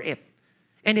time for it.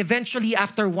 And eventually,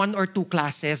 after 1 or 2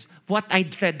 classes, what I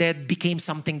dreaded became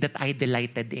something that I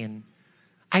delighted in.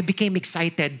 I became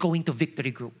excited going to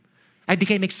Victory Group. I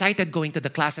became excited going to the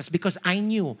classes because I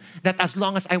knew that as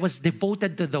long as I was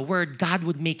devoted to the Word, God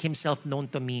would make Himself known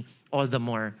to me all the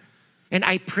more. And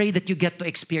I pray that you get to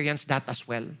experience that as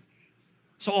well.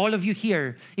 So all of you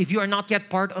here, if you are not yet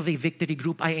part of a victory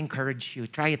group, I encourage you,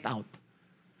 try it out.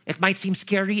 It might seem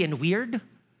scary and weird,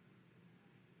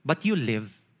 but you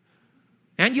live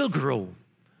and you'll grow.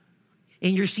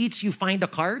 In your seats, you find a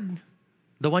card,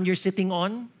 the one you're sitting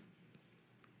on.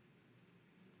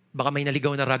 Baka may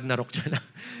naligaw na Ragnarok dyan.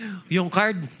 Yung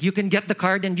card, you can get the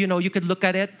card and you could look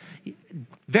at it.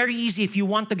 Very easy if you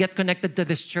want to get connected to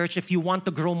this church, if you want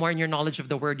to grow more in your knowledge of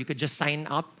the word, you could just sign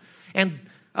up and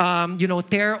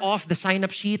tear off the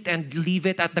sign-up sheet and leave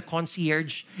it at the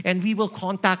concierge. And we will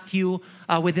contact you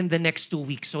within the next 2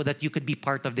 weeks so that you could be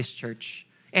part of this church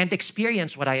and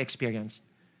experience what I experienced.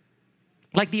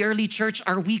 Like the early church,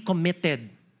 are we committed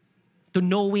to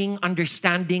knowing,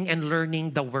 understanding, and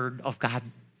learning the Word of God?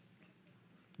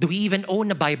 Do we even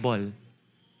own a Bible?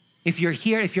 If you're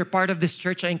here, if you're part of this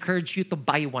church, I encourage you to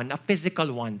buy one, a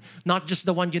physical one, not just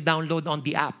the one you download on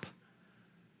the app.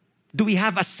 Do we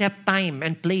have a set time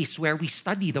and place where we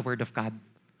study the Word of God,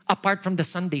 apart from the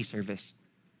Sunday service?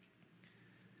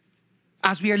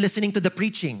 As we are listening to the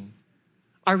preaching,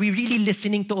 are we really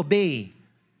listening to obey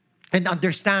and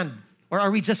understand? Or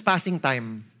are we just passing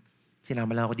time?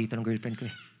 Sinama lang ako dito ng girlfriend ko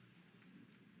eh.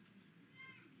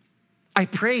 I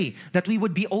pray that we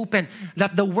would be open,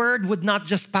 that the word would not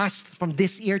just pass from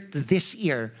this ear to this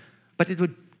ear, but it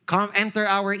would enter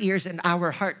our ears and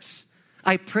our hearts.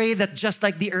 I pray that just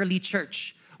like the early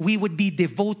church, we would be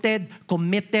devoted,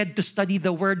 committed to study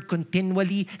the word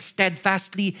continually,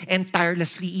 steadfastly, and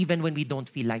tirelessly, even when we don't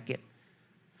feel like it.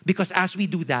 Because as we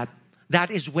do that,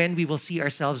 that is when we will see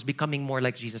ourselves becoming more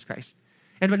like Jesus Christ.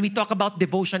 And when we talk about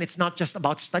devotion, it's not just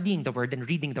about studying the word and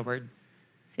reading the word.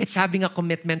 It's having a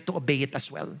commitment to obey it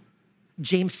as well.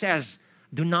 James says,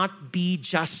 do not be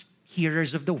just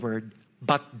hearers of the word,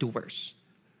 but doers.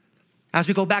 As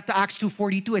we go back to Acts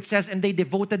 2:42, it says, and they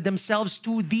devoted themselves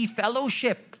to the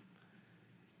fellowship.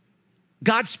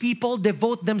 God's people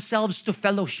devote themselves to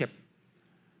fellowship.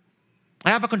 I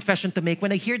have a confession to make.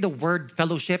 When I hear the word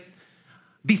fellowship,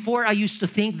 before I used to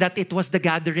think that it was the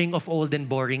gathering of old and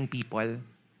boring people.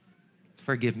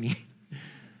 Forgive me.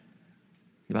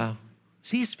 Diba?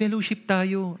 Sis, fellowship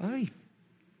tayo. Ay,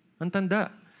 ang tanda.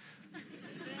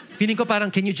 Feeling ko parang,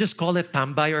 can you just call it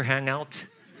tambay or hangout?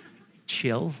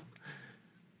 Chill.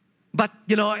 But,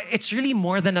 it's really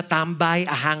more than a tambay,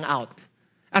 a hangout.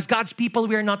 As God's people,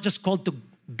 we are not just called to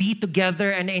be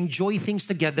together and enjoy things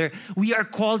together. We are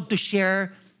called to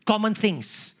share common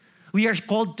things. We are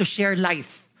called to share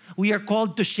life. We are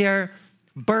called to share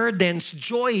burdens,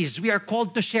 joys. We are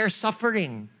called to share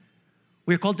suffering.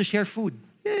 We are called to share food.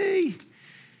 Yay!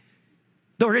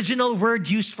 The original word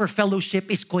used for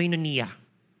fellowship is koinonia.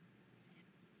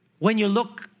 When you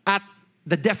look at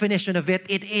the definition of it,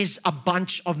 it is a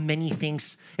bunch of many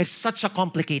things. It's such a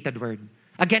complicated word.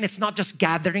 Again, it's not just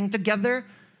gathering together,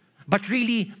 but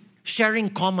really sharing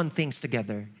common things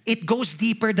together. It goes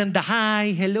deeper than the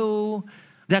hi, hello,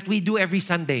 that we do every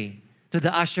Sunday to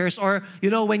the ushers. Or,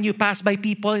 when you pass by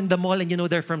people in the mall and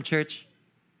they're from church.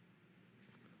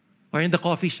 Or in the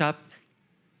coffee shop.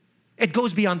 It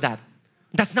goes beyond that.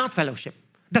 That's not fellowship.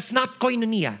 That's not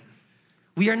koinonia.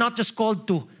 We are not just called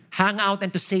to hang out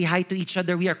and to say hi to each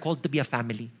other. We are called to be a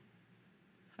family.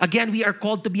 Again, we are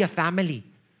called to be a family.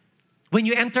 When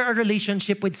you enter a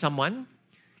relationship with someone,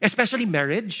 especially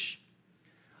marriage,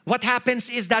 what happens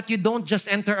is that you don't just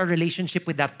enter a relationship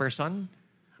with that person,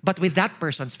 but with that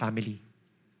person's family.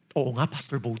 Oo nga,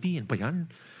 Pastor Bodhi, yan ba yan?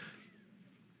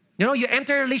 You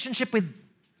enter a relationship with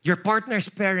your partner's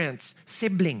parents,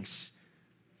 siblings.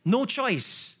 No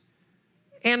choice.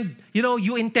 And,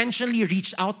 you intentionally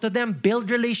reach out to them,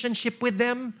 build relationship with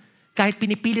them. Kahit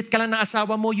pinipilit ka lang ng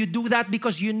asawa mo, you do that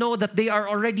because you know that they are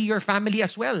already your family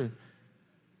as well.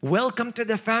 Welcome to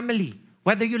the family,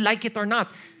 whether you like it or not.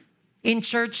 In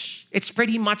church, it's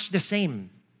pretty much the same.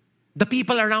 The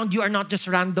people around you are not just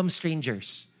random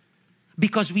strangers.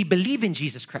 Because we believe in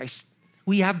Jesus Christ,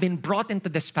 we have been brought into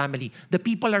this family. The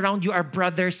people around you are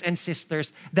brothers and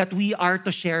sisters that we are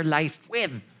to share life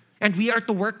with and we are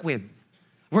to work with.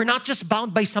 We're not just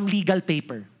bound by some legal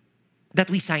paper that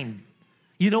we signed.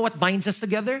 You know what binds us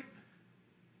together?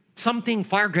 Something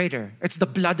far greater. It's the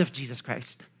blood of Jesus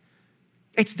Christ.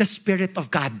 It's the Spirit of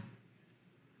God.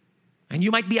 And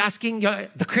you might be asking,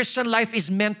 the Christian life is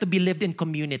meant to be lived in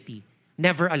community,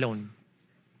 never alone.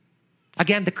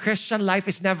 Again, the Christian life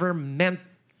is never meant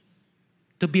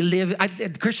to be lived.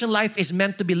 The Christian life is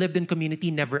meant to be lived in community,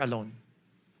 never alone.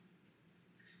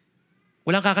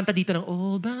 Walang kakanta dito ng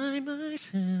all by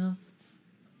myself.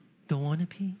 Don't wanna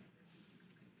be.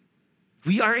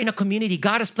 We are in a community.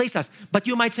 God has placed us. But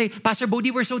you might say, Pastor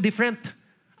Bodhi, we're so different.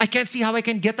 I can't see how I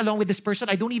can get along with this person.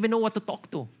 I don't even know what to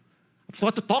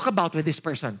talk about with this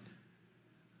person.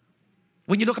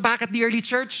 When you look back at the early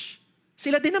church,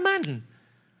 sila din naman.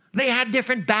 They had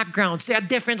different backgrounds. They had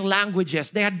different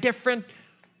languages. They had different,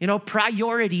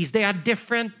 priorities. They had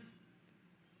different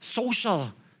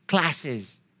social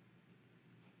classes.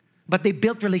 But they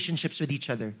built relationships with each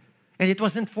other. And it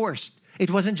wasn't forced. It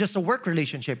wasn't just a work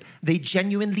relationship. They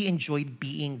genuinely enjoyed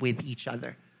being with each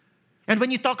other. And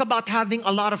when you talk about having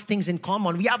a lot of things in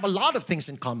common, we have a lot of things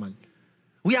in common.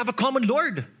 We have a common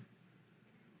Lord,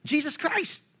 Jesus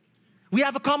Christ. We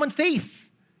have a common faith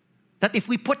that if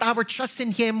we put our trust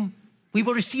in Him, we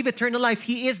will receive eternal life.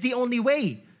 He is the only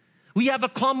way. We have a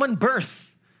common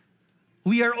birth.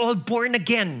 We are all born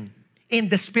again in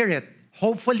the Spirit.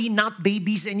 Hopefully not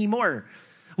babies anymore.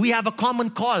 We have a common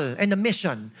call and a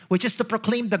mission, which is to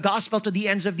proclaim the gospel to the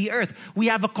ends of the earth. We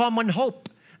have a common hope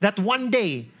that one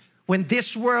day, when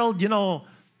this world,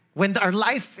 when our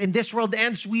life in this world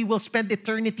ends, we will spend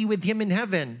eternity with Him in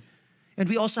heaven. And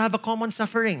we also have a common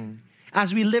suffering.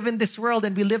 As we live in this world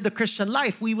and we live the Christian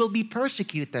life, we will be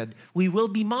persecuted. We will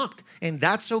be mocked. And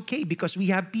that's okay because we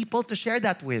have people to share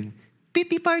that with.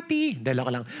 Pity party.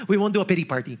 We won't do a pity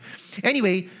party.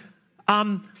 Anyway,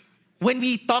 when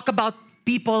we talk about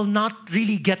people not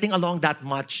really getting along that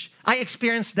much, I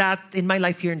experienced that in my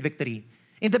life here in Victory.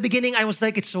 In the beginning, I was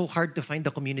like, it's so hard to find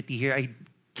the community here. I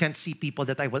can't see people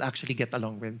that I will actually get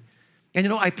along with.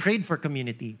 And I prayed for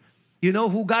community. You know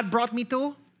who God brought me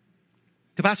to?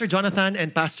 To Pastor Jonathan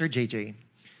and Pastor JJ.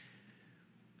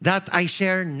 That I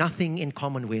share nothing in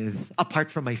common with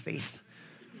apart from my faith.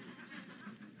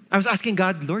 I was asking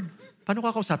God, Lord, paano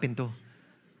ko kausapin to?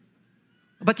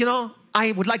 But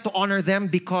I would like to honor them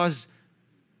because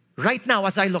right now,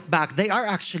 as I look back, they are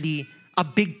actually a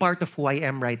big part of who I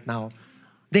am right now.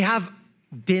 They have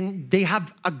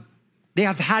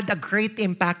had a great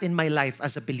impact in my life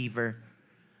as a believer.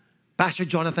 Pastor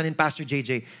Jonathan and Pastor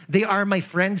JJ, they are my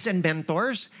friends and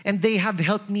mentors, and they have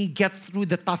helped me get through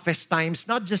the toughest times,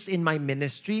 not just in my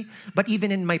ministry, but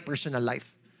even in my personal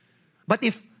life. But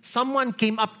if someone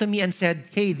came up to me and said,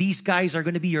 hey, these guys are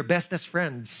going to be your bestest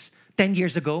friends 10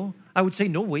 years ago, I would say,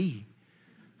 no way.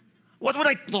 What would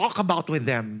I talk about with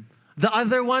them? The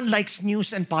other one likes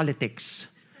news and politics.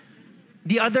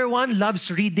 The other one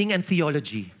loves reading and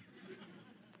theology.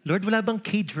 Lord, wala bang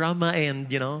K-drama and,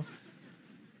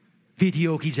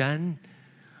 video dyan?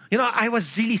 I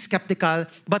was really skeptical.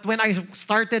 But when I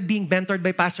started being mentored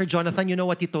by Pastor Jonathan, you know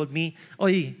what he told me?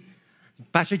 Oy,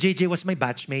 Pastor JJ was my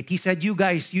batchmate. He said, you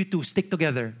two, stick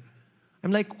together.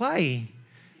 I'm like, why?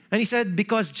 And he said,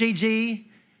 because JJ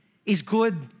is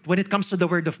good when it comes to the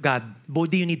Word of God.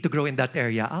 Bodhi, you need to grow in that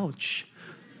area. Ouch.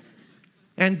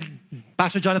 And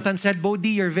Pastor Jonathan said, Bodhi,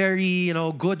 you're very,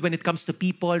 good when it comes to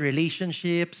people,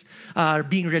 relationships,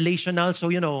 being relational.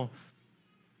 So,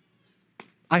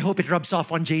 I hope it rubs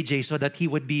off on JJ so that he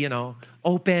would be,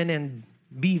 open and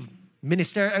be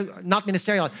not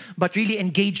ministerial, but really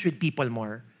engage with people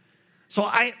more.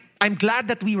 So I'm glad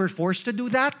that we were forced to do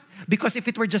that because if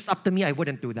it were just up to me, I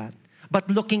wouldn't do that. But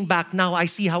looking back now, I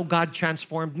see how God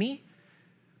transformed me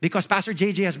because Pastor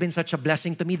JJ has been such a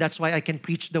blessing to me. That's why I can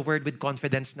preach the word with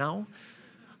confidence now.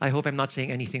 I hope I'm not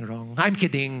saying anything wrong. I'm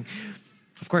kidding.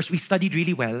 Of course, we studied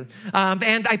really well.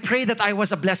 And I pray that I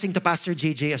was a blessing to Pastor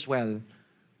JJ as well.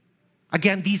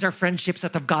 Again, these are friendships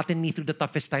that have gotten me through the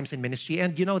toughest times in ministry.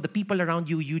 And the people around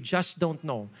you, you just don't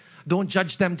know. Don't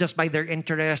judge them just by their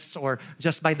interests or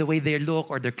just by the way they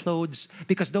look or their clothes,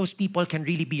 because those people can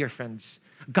really be your friends.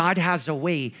 God has a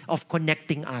way of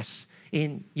connecting us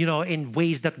in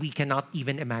ways that we cannot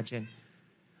even imagine.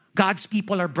 God's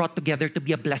people are brought together to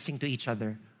be a blessing to each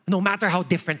other, no matter how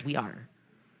different we are.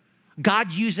 God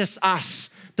uses us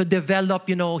to develop,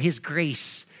 His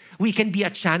grace. We can be a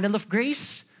channel of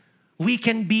grace. We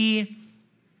can be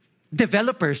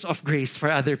developers of grace for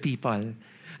other people.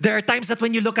 There are times that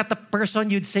when you look at the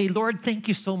person, you'd say, Lord, thank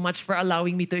you so much for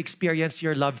allowing me to experience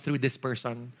your love through this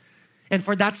person. And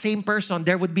for that same person,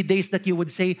 there would be days that you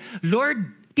would say,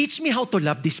 Lord, teach me how to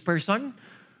love this person.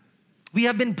 We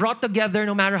have been brought together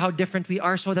no matter how different we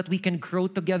are so that we can grow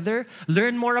together,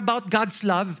 learn more about God's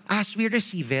love as we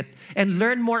receive it, and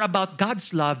learn more about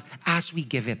God's love as we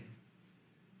give it.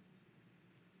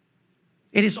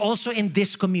 It is also in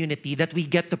this community that we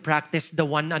get to practice the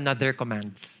one another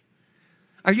commands.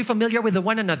 Are you familiar with the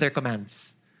one another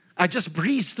commands? I just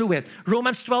breezed through it.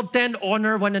 Romans 12:10,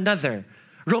 honor one another.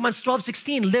 Romans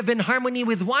 12:16, live in harmony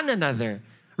with one another.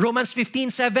 Romans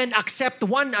 15:7, accept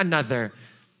one another.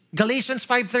 Galatians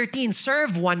 5:13,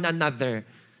 serve one another.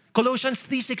 Colossians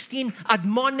 3:16,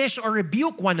 admonish or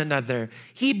rebuke one another.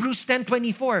 Hebrews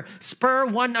 10:24, spur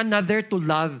one another to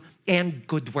love and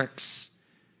good works.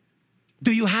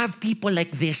 Do you have people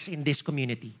like this in this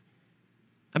community?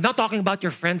 I'm not talking about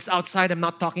your friends outside. I'm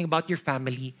not talking about your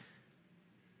family.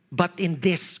 But in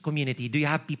this community, do you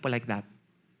have people like that?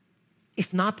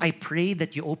 If not, I pray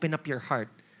that you open up your heart.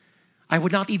 I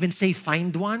would not even say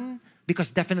find one,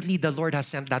 because definitely the Lord has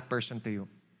sent that person to you.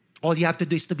 All you have to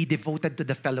do is to be devoted to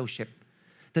the fellowship,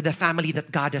 to the family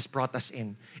that God has brought us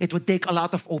in. It would take a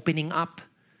lot of opening up.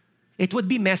 It would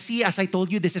be messy. As I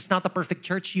told you, this is not a perfect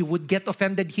church. You would get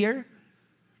offended here.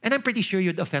 And I'm pretty sure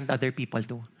you'd offend other people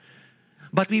too.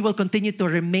 But we will continue to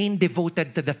remain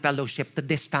devoted to the fellowship, to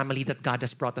this family that God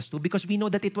has brought us to, because we know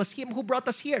that it was Him who brought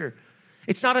us here.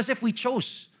 It's not as if we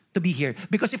chose to be here.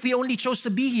 Because if we only chose to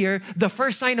be here, the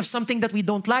first sign of something that we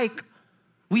don't like,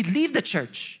 we'd leave the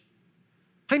church.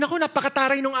 Ay nako,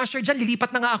 napakataray nung usher dyan,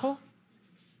 lilipat na nga ako.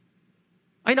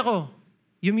 Ay nako,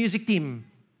 yung music team,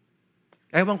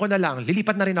 ewan ko na lang,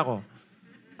 lilipat na rin ako.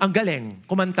 Ang galing,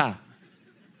 kumanta.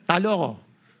 Talo ako.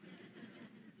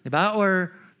 Diba?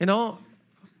 Or,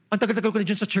 ang tagal-tagal ko na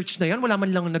dyan sa church na yan, wala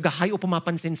man lang nag-hi o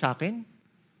pumapansin sa akin.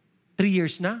 3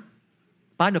 years na.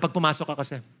 Paano pag pumasok ka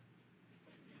kasi?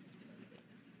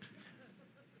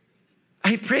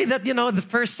 I pray that, the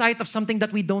first sight of something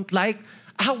that we don't like,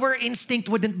 our instinct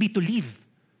wouldn't be to leave.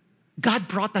 God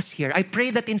brought us here. I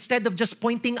pray that instead of just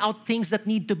pointing out things that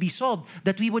need to be solved,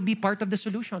 that we would be part of the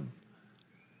solution.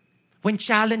 When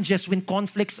challenges, when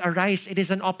conflicts arise, it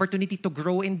is an opportunity to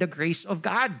grow in the grace of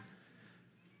God.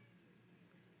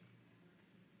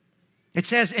 It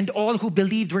says, and all who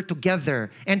believed were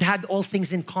together and had all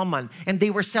things in common, and they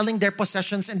were selling their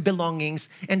possessions and belongings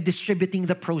and distributing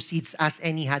the proceeds as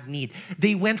any had need.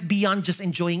 They went beyond just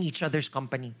enjoying each other's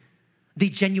company. They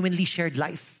genuinely shared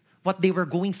life, what they were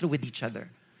going through with each other.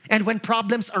 And when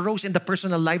problems arose in the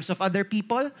personal lives of other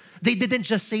people, they didn't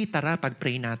just say, tara,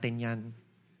 pag-pray natin yan.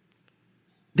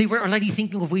 They were already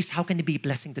thinking of ways, how can it be a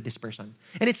blessing to this person?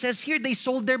 And it says here, they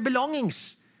sold their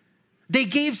belongings. They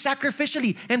gave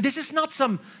sacrificially. And this is not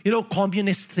some,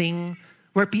 communist thing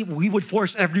where we would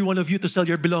force every one of you to sell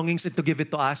your belongings and to give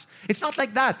it to us. It's not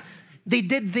like that. They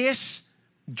did this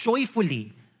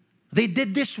joyfully. They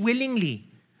did this willingly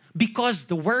because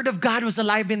the Word of God was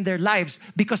alive in their lives,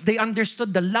 because they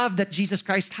understood the love that Jesus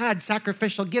Christ had,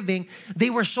 sacrificial giving. They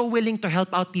were so willing to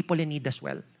help out people in need as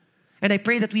well. And I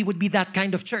pray that we would be that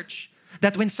kind of church,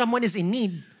 that when someone is in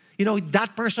need,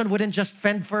 that person wouldn't just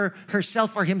fend for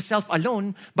herself or himself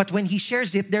alone, but when he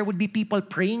shares it, there would be people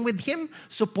praying with him,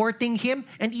 supporting him,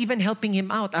 and even helping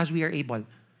him out as we are able.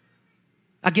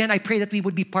 Again, I pray that we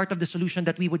would be part of the solution,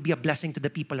 that we would be a blessing to the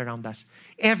people around us.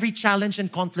 Every challenge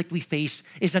and conflict we face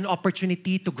is an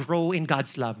opportunity to grow in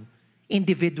God's love,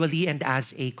 individually and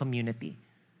as a community.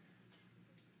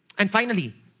 And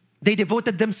finally, they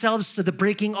devoted themselves to the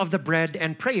breaking of the bread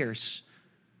and prayers.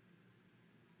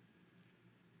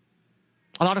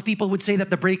 A lot of people would say that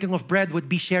the breaking of bread would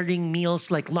be sharing meals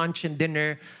like lunch and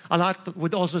dinner. A lot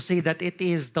would also say that it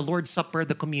is the Lord's Supper,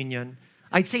 the communion.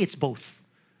 I'd say it's both.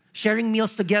 Sharing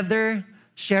meals together,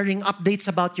 sharing updates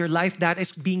about your life, that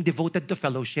is being devoted to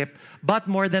fellowship. But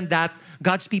more than that,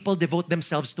 God's people devote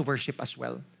themselves to worship as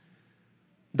well.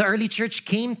 The early church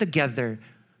came together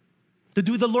to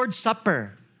do the Lord's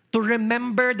Supper, to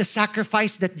remember the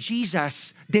sacrifice that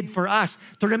Jesus did for us,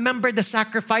 to remember the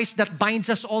sacrifice that binds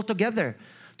us all together,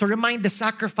 to remind the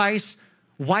sacrifice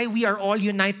why we are all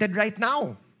united right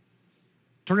now,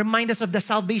 to remind us of the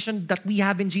salvation that we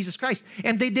have in Jesus Christ.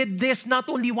 And they did this not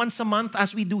only once a month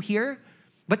as we do here,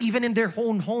 but even in their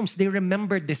own homes, they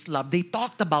remembered this love. They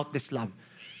talked about this love.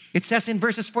 It says in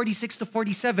verses 46 to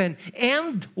 47,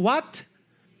 and what?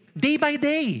 Day by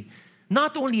day.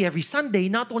 Not only every Sunday,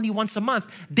 not only once a month,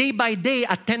 day by day,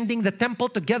 attending the temple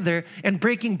together and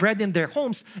breaking bread in their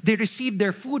homes, they received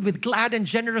their food with glad and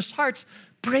generous hearts,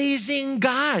 praising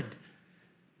God.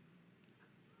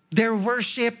 Their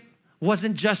worship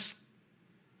wasn't just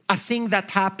a thing that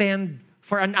happened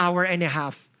for an hour and a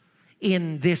half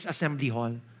in this assembly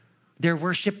hall. Their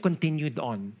worship continued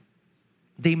on.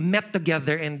 They met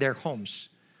together in their homes.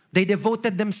 They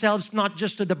devoted themselves not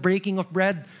just to the breaking of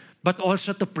bread, but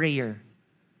also to prayer.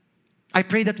 I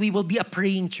pray that we will be a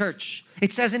praying church.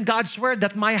 It says in God's word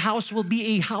that my house will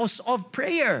be a house of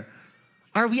prayer.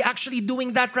 Are we actually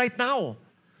doing that right now?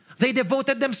 They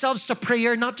devoted themselves to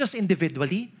prayer, not just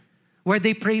individually, where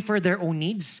they pray for their own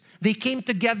needs. They came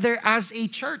together as a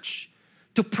church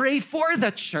to pray for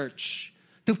the church,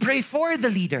 to pray for the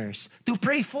leaders, to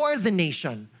pray for the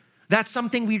nation. That's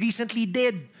something we recently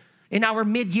did in our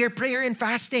mid-year prayer and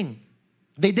fasting.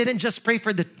 They didn't just pray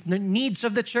for the needs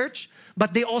of the church,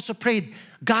 but they also prayed,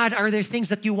 God, are there things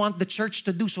that you want the church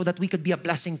to do so that we could be a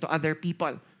blessing to other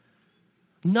people?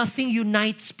 Nothing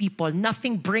unites people.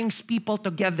 Nothing brings people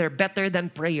together better than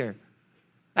prayer.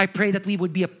 I pray that we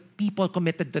would be a people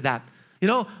committed to that. You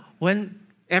know, when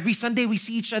every Sunday we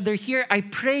see each other here, I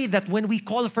pray that when we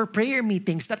call for prayer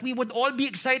meetings, that we would all be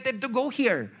excited to go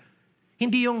here.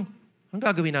 Hindi yung, ang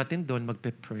gagawin natin doon,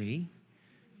 magpe-pray?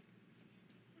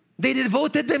 They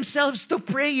devoted themselves to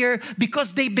prayer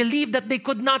because they believed that they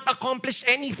could not accomplish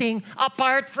anything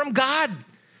apart from God.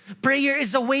 Prayer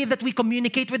is a way that we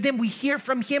communicate with Him. We hear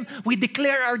from Him. We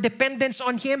declare our dependence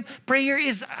on Him. Prayer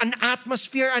is an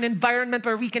atmosphere, an environment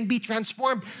where we can be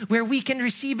transformed, where we can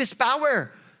receive His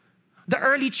power. The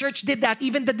early church did that.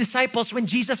 Even the disciples, when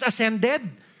Jesus ascended,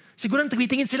 siguro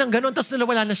titingin silang ganon, tapos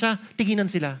nawala na siya, tinginan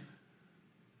sila.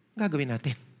 Gagawin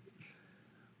natin.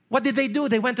 What did they do?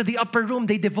 They went to the upper room.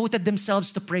 They devoted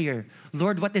themselves to prayer.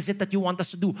 Lord, what is it that you want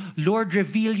us to do? Lord,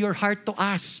 reveal your heart to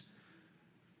us.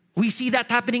 We see that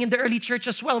happening in the early church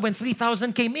as well. When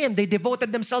 3,000 came in, they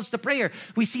devoted themselves to prayer.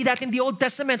 We see that in the Old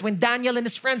Testament when Daniel and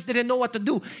his friends didn't know what to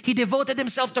do. He devoted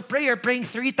himself to prayer, praying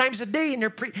 3 times a day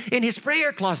in his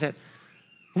prayer closet.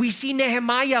 We see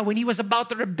Nehemiah when he was about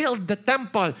to rebuild the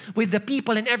temple with the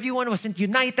people and everyone wasn't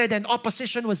united and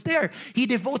opposition was there. He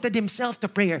devoted himself to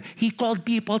prayer. He called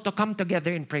people to come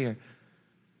together in prayer.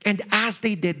 And as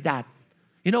they did that,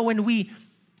 you know, when we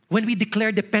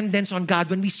declare dependence on God,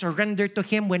 when we surrender to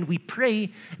Him, when we pray,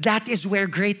 that is where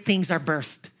great things are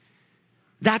birthed.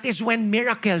 That is when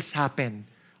miracles happen.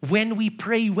 When we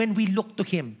pray, when we look to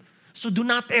Him. So do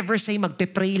not ever say,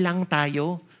 magpe-pray lang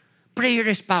tayo. Prayer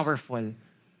is powerful.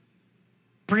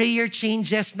 Prayer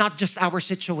changes not just our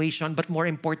situation, but more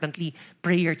importantly,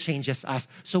 prayer changes us.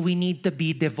 So we need to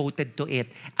be devoted to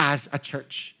it as a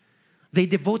church. They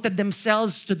devoted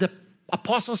themselves to the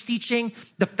apostles' teaching,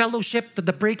 the fellowship, to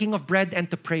the breaking of bread, and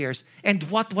to prayers. And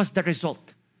what was the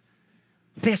result?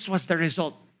 This was the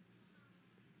result.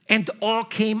 And awe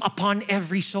came upon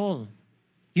every soul.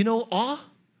 You know awe?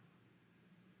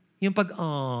 Yung pag,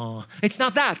 awe. It's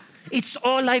not that. It's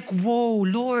all like, whoa,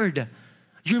 Lord,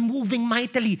 you're moving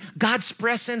mightily. God's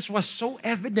presence was so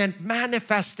evident,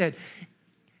 manifested.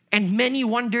 And many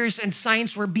wonders and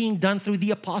signs were being done through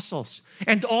the apostles.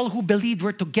 And all who believed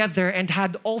were together and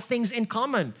had all things in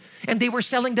common. And they were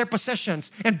selling their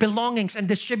possessions and belongings and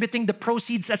distributing the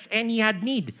proceeds as any had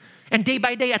need. And day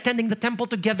by day, attending the temple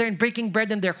together and breaking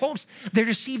bread in their homes, they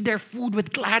received their food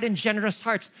with glad and generous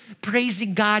hearts,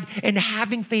 praising God and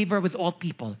having favor with all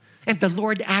people. And the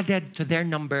Lord added to their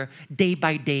number day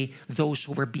by day those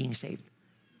who were being saved.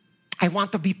 I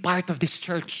want to be part of this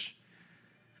church.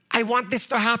 I want this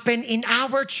to happen in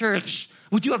our church.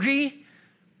 Would you agree?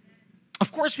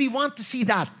 Of course, we want to see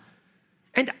that.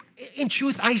 And in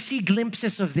truth, I see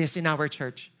glimpses of this in our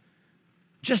church.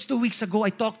 Just 2 weeks ago,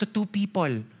 I talked to 2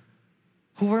 people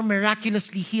who were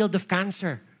miraculously healed of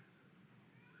cancer.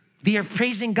 They are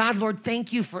praising God, Lord,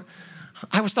 thank you for...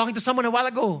 I was talking to someone a while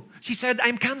ago. She said,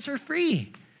 I'm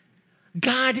cancer-free.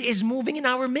 God is moving in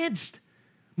our midst.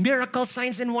 Miracles,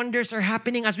 signs, and wonders are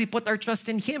happening as we put our trust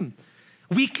in Him.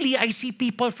 Weekly, I see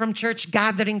people from church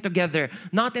gathering together,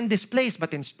 not in this place,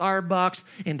 but in Starbucks,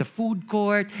 in the food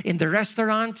court, in the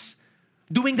restaurants,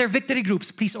 doing their victory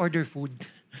groups. Please order food.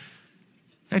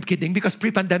 I'm kidding, because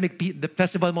pre-pandemic, the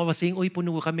festival mo was saying, uy,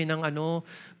 puno kami ng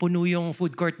puno yung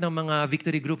food court ng mga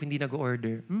victory group, hindi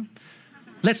nag-order.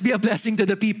 Let's be a blessing to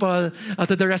the people,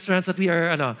 to the restaurants that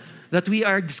we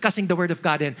are discussing the Word of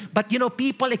God in. But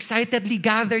people excitedly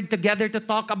gathered together to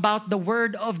talk about the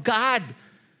Word of God.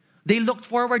 They looked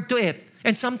forward to it.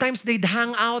 And sometimes they'd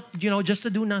hang out, just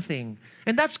to do nothing.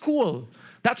 And that's cool.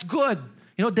 That's good.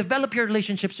 Develop your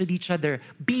relationships with each other.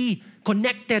 Be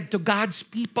connected to God's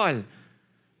people.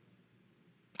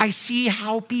 I see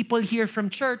how people here from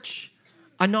church,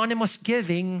 anonymous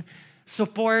giving,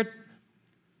 support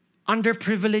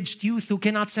underprivileged youth who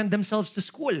cannot send themselves to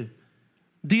school.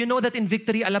 Do you know that in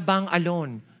Victory Alabang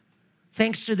alone,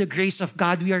 thanks to the grace of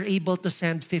God, we are able to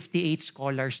send 58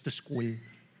 scholars to school?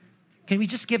 Can we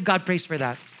just give God praise for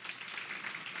that?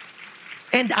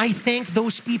 And I thank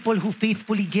those people who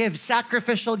faithfully give,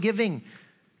 sacrificial giving.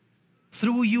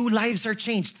 Through you, lives are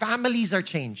changed, families are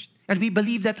changed. And we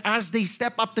believe that as they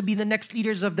step up to be the next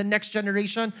leaders of the next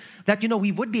generation, that,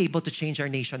 we would be able to change our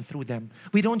nation through them.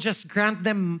 We don't just grant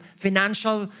them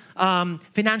financial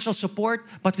support,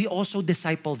 but we also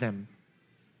disciple them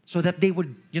so that they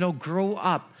would, grow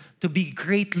up to be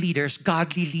great leaders,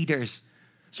 godly leaders.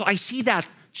 So I see that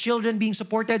children being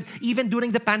supported. Even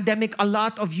during the pandemic, a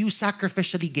lot of you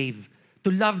sacrificially gave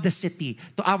to love the city,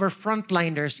 to our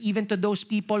frontliners, even to those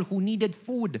people who needed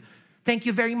food. Thank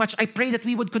you very much. I pray that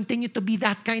we would continue to be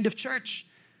that kind of church.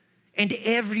 And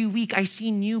every week I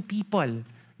see new people,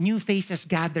 new faces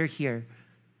gather here.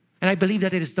 And I believe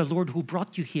that it is the Lord who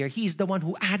brought you here. He is the one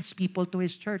who adds people to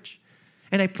His church.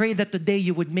 And I pray that today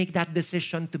you would make that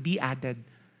decision to be added.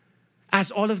 As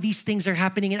all of these things are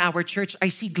happening in our church, I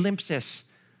see glimpses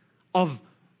of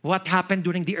what happened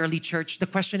during the early church. The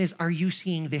question is, are you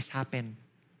seeing this happen?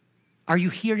 Are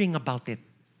you hearing about it?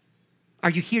 Are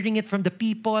you hearing it from the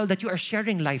people that you are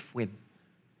sharing life with?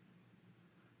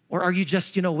 Or are you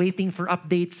just, waiting for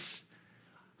updates,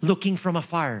 looking from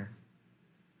afar?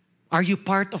 Are you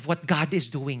part of what God is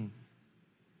doing?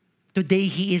 Today,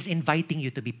 He is inviting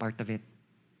you to be part of it.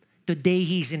 Today,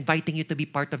 He is inviting you to be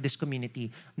part of this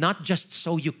community, not just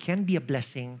so you can be a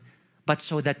blessing, but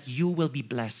so that you will be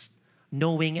blessed,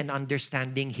 knowing and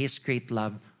understanding His great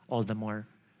love all the more.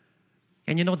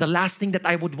 And the last thing that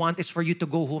I would want is for you to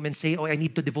go home and say, oh, I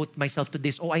need to devote myself to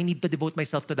this. Oh, I need to devote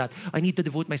myself to that. I need to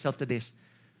devote myself to this.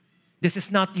 This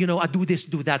is not, a do this,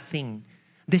 do that thing.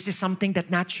 This is something that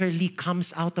naturally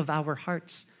comes out of our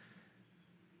hearts.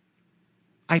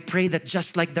 I pray that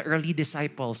just like the early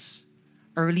disciples,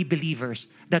 early believers,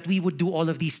 that we would do all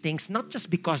of these things, not just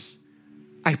because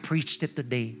I preached it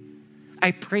today.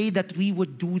 I pray that we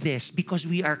would do this because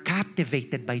we are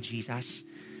captivated by Jesus.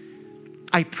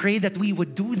 I pray that we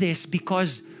would do this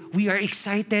because we are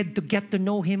excited to get to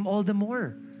know Him all the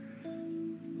more.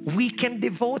 We can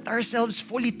devote ourselves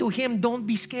fully to Him. Don't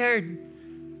be scared.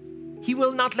 He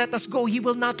will not let us go. He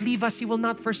will not leave us. He will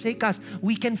not forsake us.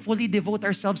 We can fully devote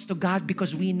ourselves to God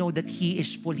because we know that He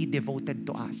is fully devoted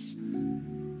to us.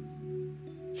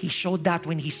 He showed that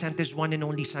when He sent His one and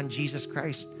only Son, Jesus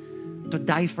Christ, to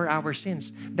die for our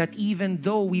sins. That even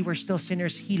though we were still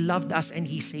sinners, He loved us and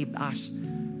He saved us.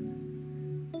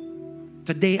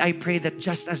 Today, I pray that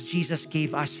just as Jesus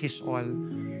gave us His all,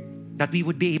 that we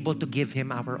would be able to give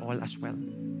Him our all as well.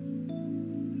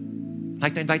 I'd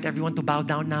like to invite everyone to bow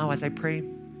down now as I pray.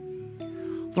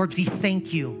 Lord, we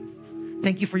thank You.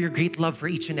 Thank You for Your great love for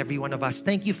each and every one of us.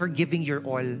 Thank You for giving Your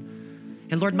all.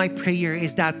 And Lord, my prayer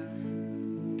is that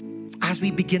as we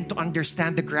begin to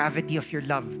understand the gravity of Your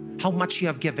love, how much You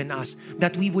have given us,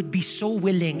 that we would be so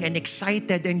willing and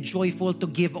excited and joyful to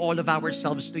give all of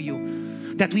ourselves to You.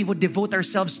 That we would devote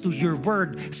ourselves to Your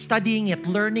word, studying it,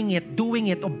 learning it, doing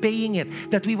it, obeying it.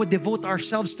 That we would devote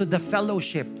ourselves to the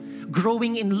fellowship,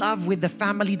 growing in love with the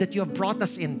family that You have brought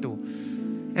us into.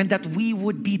 And that we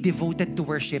would be devoted to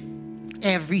worship.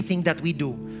 Everything that we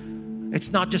do,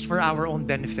 it's not just for our own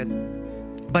benefit,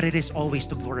 but it is always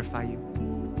to glorify You.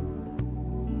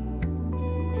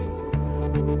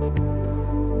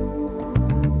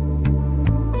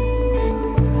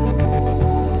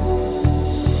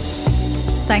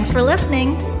 Thanks for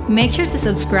listening. Make sure to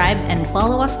subscribe and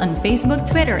follow us on Facebook,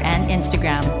 Twitter, and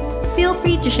Instagram. Feel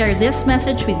free to share this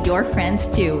message with your friends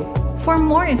too. For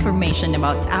more information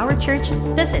about our church,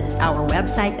 visit our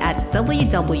website at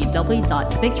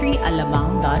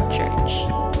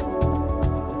www.victoryalabang.church.